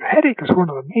headache, and headache is one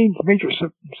of the major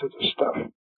symptoms of this stuff.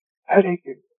 Headache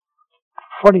and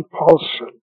funny pulse.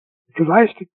 Because I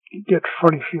used to get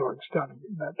funny feelings down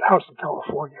in that house in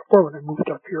California. Boy, when I moved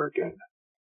up here again,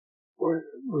 boy, it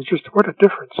was just, what a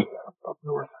difference up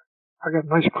north. I got a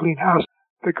nice clean house.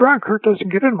 The ground current doesn't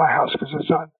get in my house because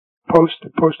it's on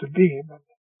post and beam. And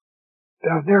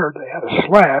down there, they had a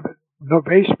slab, no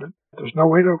basement. There's no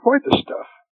way to avoid this stuff.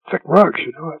 Thick rugs,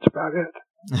 that's about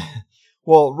it.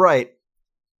 Well, right.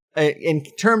 In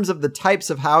terms of the types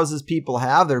of houses people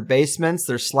have, their basements,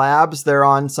 their slabs, they're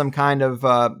on some kind of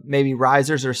maybe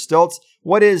risers or stilts.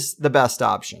 What is the best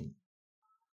option?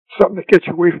 Something that gets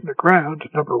you away from the ground,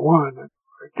 number one.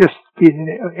 I guess being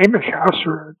an Amish house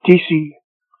or a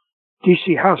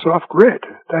DC house off grid,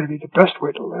 that'd be the best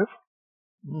way to live.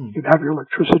 You can have your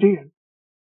electricity, and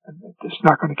it's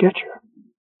not going to get you.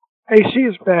 AC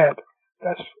is bad.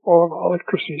 That's all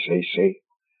electricity is AC.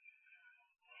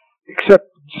 Except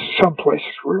some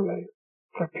places where they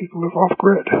let people live off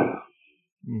grid.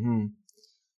 Mm-hmm.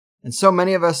 And so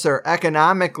many of us are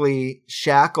economically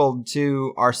shackled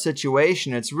to our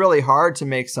situation. It's really hard to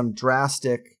make some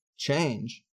drastic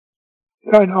change.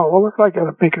 Yeah, I know. Well, look, I got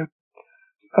a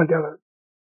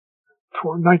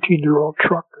 19-year-old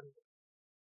truck, and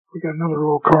we got another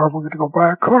old car. We're going to go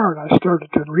buy a car, and I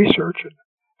started doing research and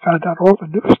found out all the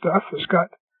new stuff has got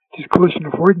these collision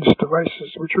avoidance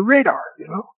devices, which are radar,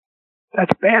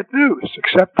 That's bad news,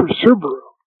 except for Subaru.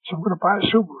 So I'm going to buy a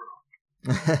Subaru.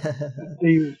 They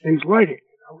use lighting,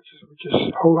 which is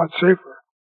a whole lot safer.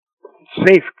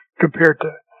 It's safe compared to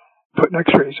putting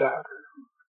X-rays out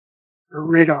or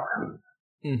radar.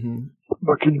 Mm-hmm.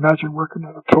 But can you imagine working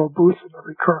at a toll booth and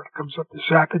every car that comes up is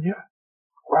zapping you?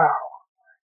 Wow.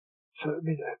 So,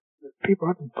 people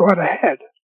haven't thought ahead.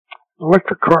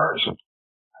 electric cars.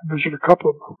 I measured a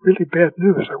couple of them. Really bad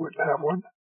news. I wouldn't have one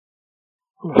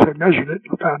unless I measured it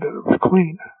and found that it was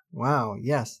clean. Wow,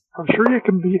 yes. I'm sure you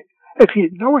can be, if you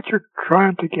know what you're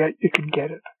trying to get, you can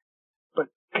get it. But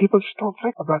people just don't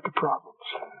think about the problems.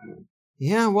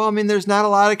 Yeah, well, I mean, there's not a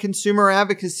lot of consumer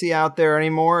advocacy out there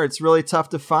anymore. It's really tough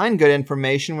to find good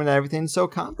information when everything's so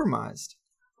compromised.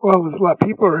 Well, there's a lot of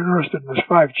people are interested in this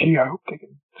 5G. I hope they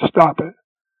can stop it.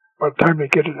 By the time they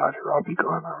get it out here, I'll be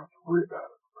gone. I don't have to worry about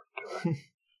it.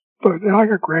 But I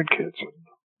got grandkids and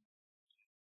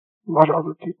a lot of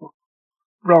other people,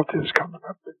 relatives coming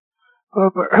up.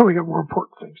 But we got more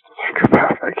important things to think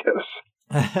about, I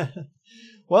guess.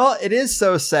 Well, it is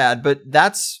so sad, but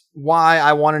that's why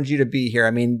I wanted you to be here.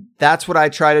 I mean, that's what I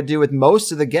try to do with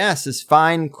most of the guests is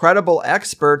find credible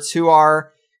experts who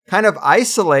are kind of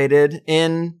isolated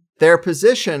in their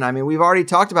position. I mean, we've already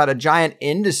talked about a giant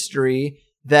industry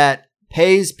that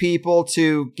pays people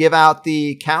to give out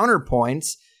the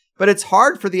counterpoints, but it's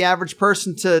hard for the average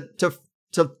person to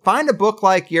find a book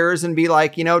like yours and be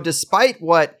like, despite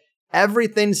what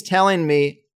everything's telling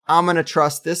me, I'm going to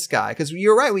trust this guy. Because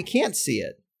you're right, we can't see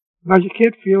it. No, you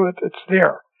can't feel it. It's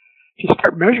there. If you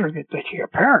start measuring it, then you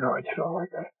get paranoid.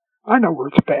 I know where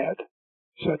it's bad.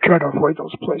 So I try to avoid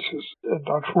those places. And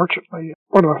unfortunately,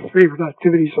 one of my favorite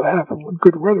activities I have, and when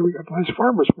good weather, we got a nice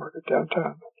farmer's market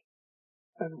downtown.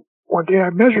 And one day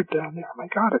I measured down there. My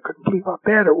God, I couldn't believe how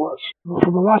bad it was.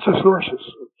 From lots of sources.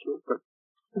 But,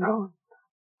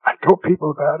 I told people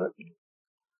about it.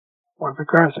 One of the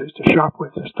guys I used to shop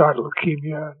with just died of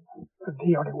leukemia, and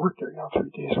he only worked there 3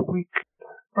 days a week.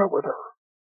 But whatever.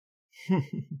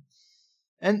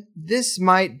 And this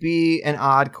might be an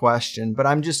odd question, but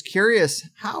I'm just curious,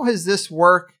 how has this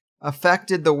work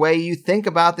affected the way you think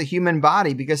about the human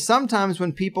body? Because sometimes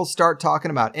when people start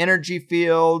talking about energy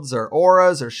fields or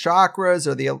auras or chakras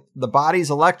or the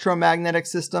body's electromagnetic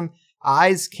system,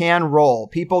 eyes can roll.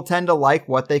 People tend to like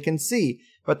what they can see,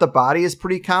 but the body is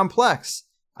pretty complex.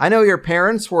 I know your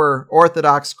parents were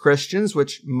Orthodox Christians,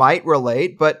 which might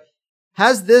relate, but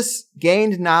has this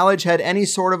gained knowledge had any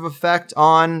sort of effect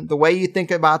on the way you think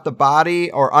about the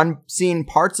body or unseen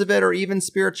parts of it or even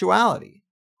spirituality?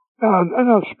 I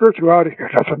know spirituality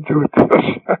got nothing to do with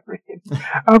this.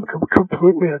 I'm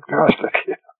completely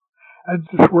agnostic. And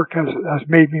this work has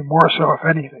made me more so, if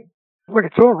anything. Look,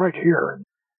 it's all right here. And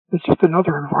it's just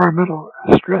another environmental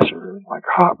stressor, like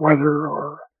hot weather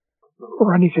or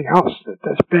anything else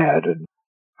that's bad. And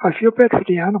I feel bad for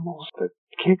the animals that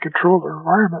can't control their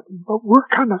environment, but we're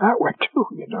kind of that way too,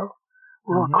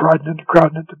 We're all crowding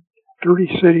into dirty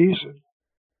cities. And,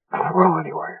 well,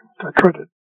 anyway, I try to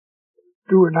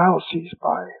do analyses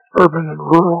by urban and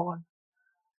rural, and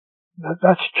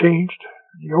that's changed.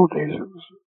 In the old days, it was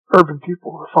urban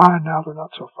people were fine. Now they're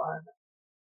not so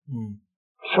fine.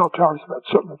 Cell towers have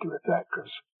had something to do with that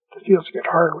because the fields get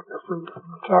higher when they're further from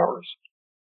the towers.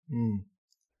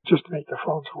 Just to make the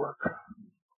phones work.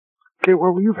 Okay,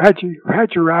 well, you've had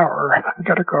your hour. I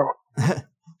gotta go.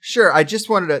 Sure. I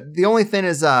just wanted to, the only thing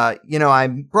is, I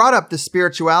brought up the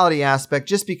spirituality aspect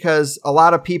just because a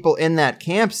lot of people in that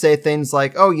camp say things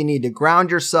like, oh, you need to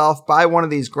ground yourself, buy one of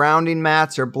these grounding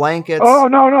mats or blankets. Oh,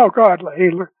 no, God.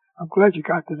 Hey, look, I'm glad you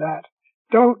got to that.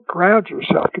 Don't ground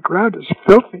yourself. The ground is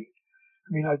filthy. I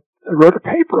mean, I wrote a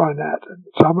paper on that in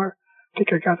summer. I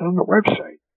think I got it on the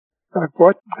website. I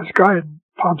bought this guy in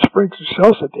Palm Springs who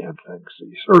sells the damn things,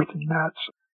 these earthing mats.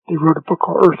 They wrote a book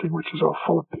called Earthing, which is all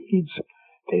full of beans.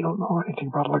 They don't know anything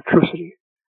about electricity.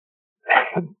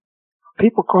 And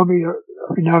people call me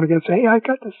every now and again and say, hey, I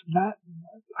got this mat.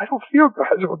 I don't feel good.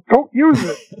 I said, well, don't use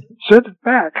it. Send it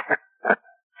back.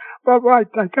 Well, I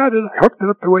got it. I hooked it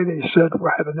up the way they said.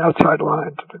 I had an outside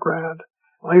line to the ground.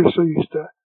 I also used to,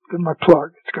 in my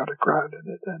plug, it's got a ground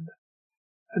in it.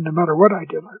 And no matter what I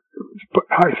did, it was put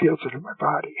high fields into my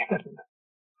body. And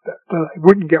that I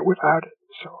wouldn't get without it.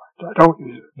 So I don't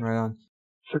use it. Right on.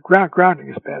 So grounding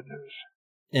is bad news.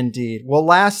 Indeed. Well,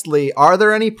 lastly, are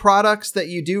there any products that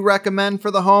you do recommend for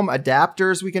the home?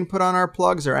 Adapters we can put on our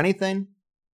plugs or anything?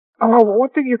 Oh, well, one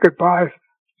thing you could buy,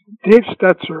 Dave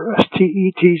Stetzer,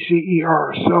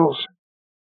 Stetzer, sells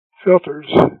filters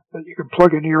that you can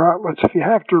plug into your outlets if you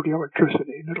have dirty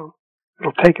electricity, and it'll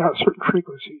take out certain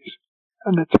frequencies.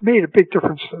 And it's made a big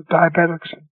difference to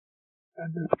diabetics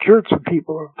and it's cured some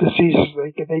people of diseases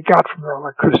they got from their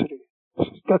electricity.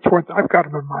 That's one. I've got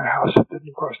them in my house. It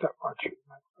didn't cost that much.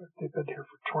 They've been here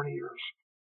for 20 years.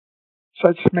 So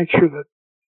I just make sure that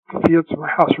the fields in my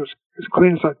house are as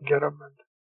clean as I can get them. And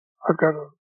I've got a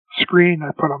screen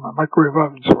I put on my microwave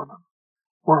oven so when I'm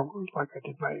warm, like I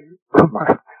did my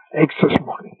eggs this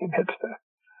morning, and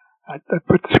I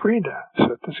put the screen down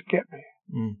so it doesn't get me.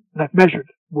 And I've measured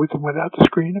with and without the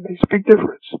screen. It makes a big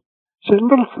difference. So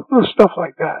little stuff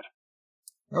like that.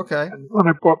 Okay. And when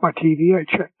I bought my TV, I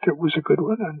checked it was a good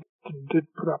one and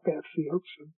didn't put out bad fields.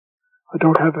 And I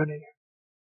don't have any.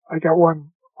 I got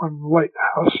one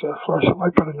lighthouse fluorescent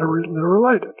light, but I never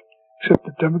light it, except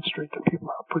to demonstrate to people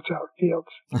how it puts out fields.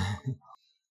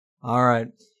 All right.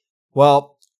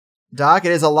 Well, Doc,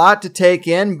 it is a lot to take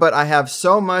in, but I have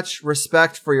so much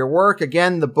respect for your work.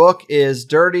 Again, the book is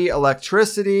Dirty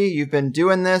Electricity. You've been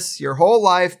doing this your whole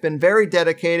life, been very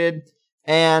dedicated,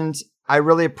 and I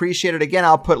really appreciate it. Again,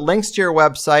 I'll put links to your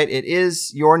website. It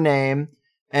is your name,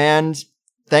 and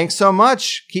thanks so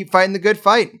much. Keep fighting the good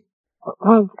fight.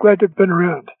 I'm glad to have been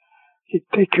around.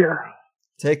 Take care.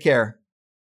 Take care.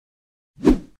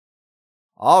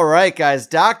 All right, guys,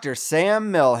 Dr.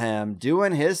 Sam Milham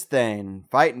doing his thing,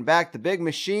 fighting back the big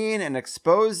machine and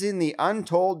exposing the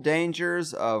untold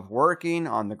dangers of working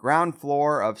on the ground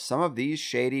floor of some of these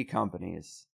shady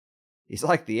companies. He's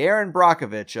like the Aaron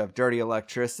Brockovich of Dirty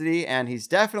Electricity, and he's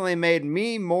definitely made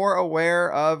me more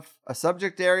aware of a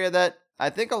subject area that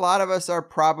I think a lot of us are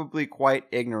probably quite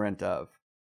ignorant of.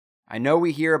 I know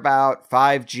we hear about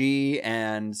 5G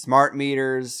and smart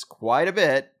meters quite a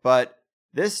bit, but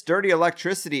this dirty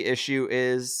electricity issue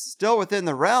is still within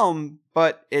the realm,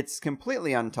 but it's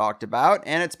completely untalked about,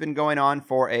 and it's been going on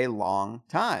for a long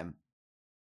time.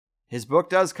 His book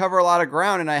does cover a lot of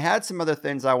ground, and I had some other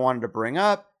things I wanted to bring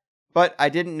up, but I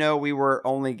didn't know we were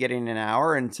only getting an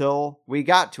hour until we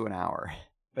got to an hour.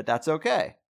 But that's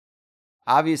okay.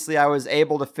 Obviously, I was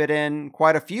able to fit in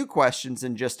quite a few questions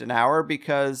in just an hour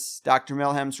because Dr.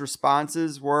 Milham's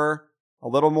responses were a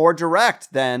little more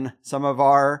direct than some of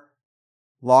our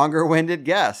longer-winded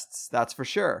guests, that's for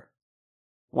sure.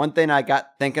 One thing I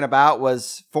got thinking about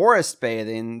was forest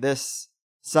bathing, this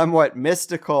somewhat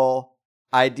mystical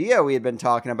idea we had been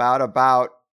talking about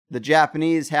the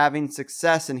Japanese having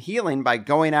success in healing by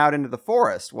going out into the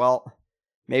forest. Well,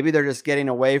 maybe they're just getting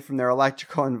away from their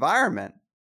electrical environment.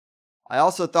 I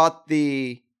also thought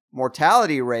the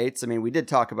mortality rates, we did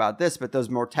talk about this, but those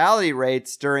mortality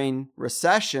rates during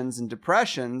recessions and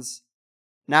depressions,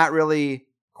 not really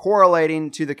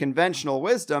correlating to the conventional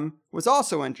wisdom, was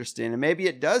also interesting. And maybe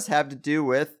it does have to do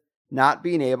with not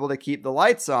being able to keep the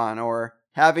lights on or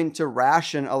having to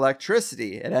ration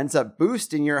electricity. It ends up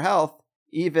boosting your health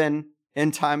even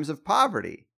in times of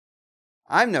poverty.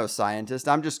 I'm no scientist.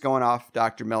 I'm just going off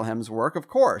Dr. Milham's work, of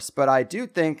course, but I do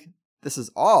think this is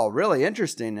all really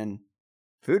interesting and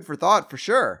food for thought for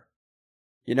sure.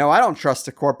 I don't trust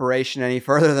a corporation any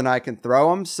further than I can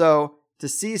throw them, so to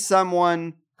see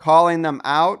someone calling them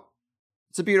out,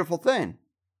 it's a beautiful thing.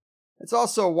 It's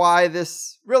also why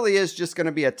this really is just going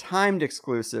to be a timed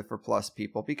exclusive for Plus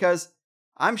people, because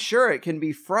I'm sure it can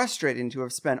be frustrating to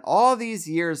have spent all these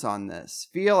years on this,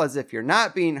 feel as if you're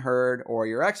not being heard or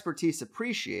your expertise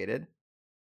appreciated,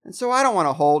 and so I don't want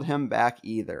to hold him back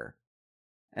either.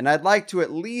 And I'd like to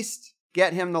at least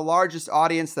get him the largest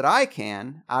audience that I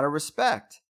can out of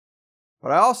respect.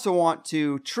 But I also want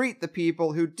to treat the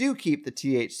people who do keep the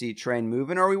THC train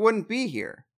moving, or we wouldn't be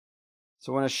here.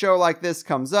 So when a show like this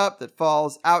comes up that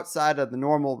falls outside of the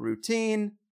normal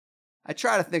routine, I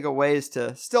try to think of ways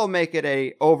to still make it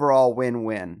a overall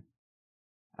win-win.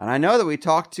 And I know that we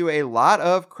talk to a lot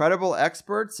of credible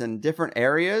experts in different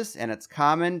areas, and it's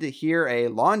common to hear a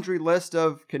laundry list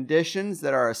of conditions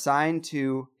that are assigned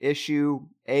to issue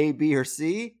A, B, or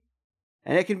C.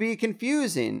 And it can be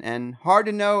confusing and hard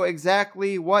to know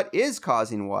exactly what is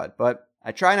causing what, but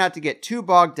I try not to get too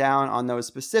bogged down on those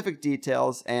specific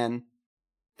details and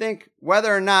think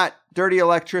whether or not dirty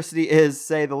electricity is,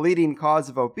 say, the leading cause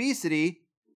of obesity.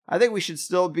 I think we should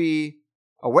still be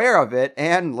aware of it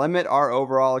and limit our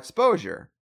overall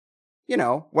exposure.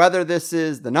 Whether this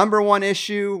is the number one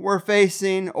issue we're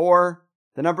facing or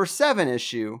the number 7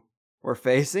 issue we're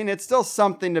facing, it's still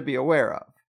something to be aware of.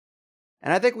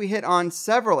 And I think we hit on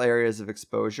several areas of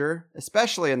exposure,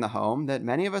 especially in the home, that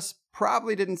many of us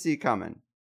probably didn't see coming.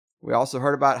 We also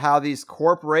heard about how these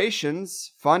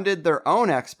corporations funded their own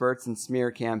experts in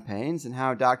smear campaigns and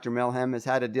how Dr. Milham has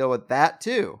had to deal with that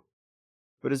too.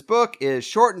 But his book is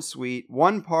short and sweet,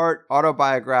 1 part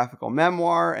autobiographical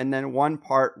memoir and then 1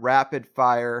 part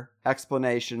rapid-fire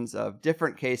explanations of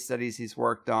different case studies he's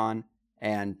worked on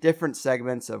and different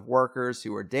segments of workers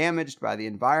who were damaged by the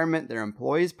environment their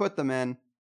employees put them in,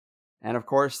 and of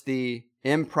course the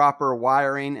improper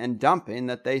wiring and dumping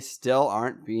that they still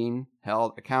aren't being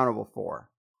held accountable for.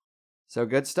 So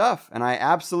good stuff, and I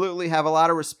absolutely have a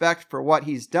lot of respect for what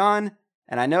he's done,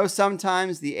 and I know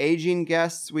sometimes the aging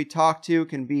guests we talk to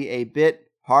can be a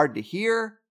bit hard to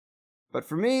hear, But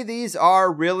for me, these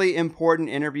are really important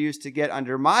interviews to get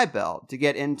under my belt, to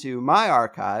get into my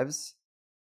archives.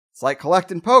 It's like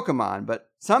collecting Pokemon, but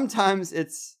sometimes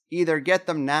it's either get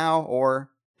them now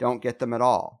or don't get them at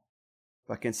all.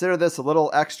 But consider this a little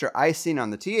extra icing on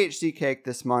the THC cake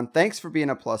this month. Thanks for being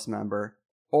a Plus member.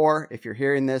 Or if you're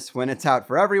hearing this when it's out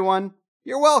for everyone,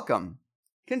 you're welcome.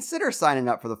 Consider signing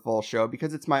up for the full show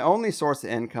because it's my only source of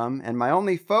income and my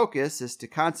only focus is to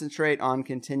concentrate on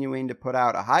continuing to put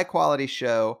out a high-quality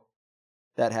show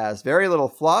that has very little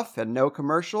fluff and no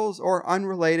commercials or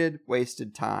unrelated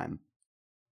wasted time.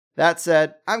 That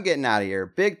said, I'm getting out of here.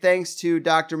 Big thanks to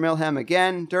Dr. Milham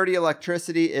again. Dirty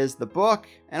Electricity is the book,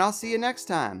 and I'll see you next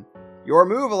time. Your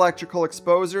move, electrical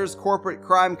exposers, corporate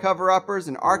crime cover-uppers,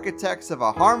 and architects of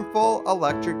a harmful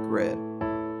electric grid.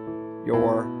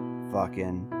 Your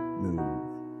fucking move.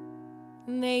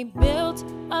 They built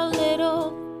a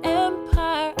little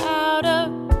empire out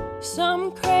of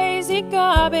some crazy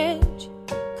garbage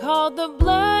called the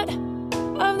blood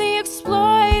of the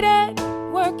exploited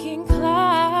working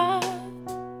class.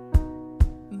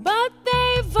 But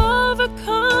they've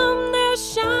overcome their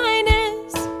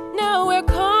shyness. Now we're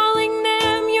calling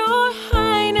them your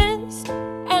highness.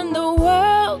 And the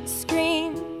world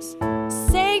screams,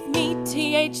 save me,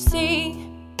 THC.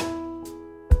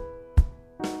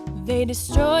 They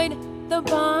destroyed the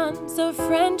bonds of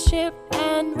friendship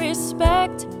and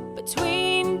respect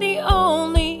between the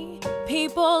only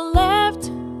people left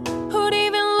who'd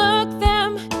even look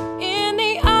them in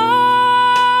the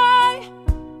eye.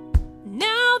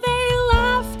 Now they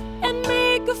laugh and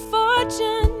make a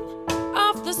fortune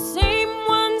off the same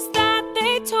ones that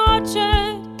they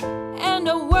tortured. And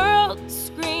a world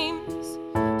screams,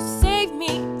 save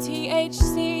me,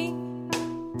 THC.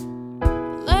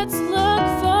 Let's look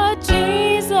for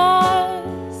Jesus,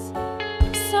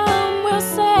 some will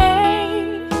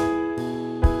say.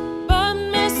 But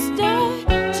Mr.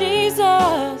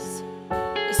 Jesus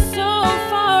is so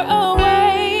far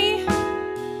away.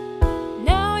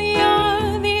 Now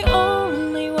you're the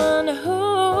only one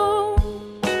who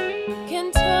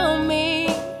can tell me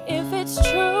if it's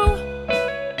true.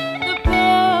 The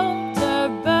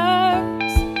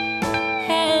Bilderbergs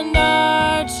and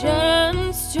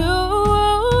Argents too.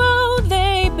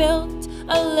 They built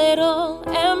a little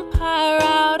empire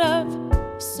out of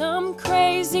some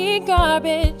crazy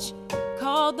garbage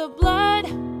called the blood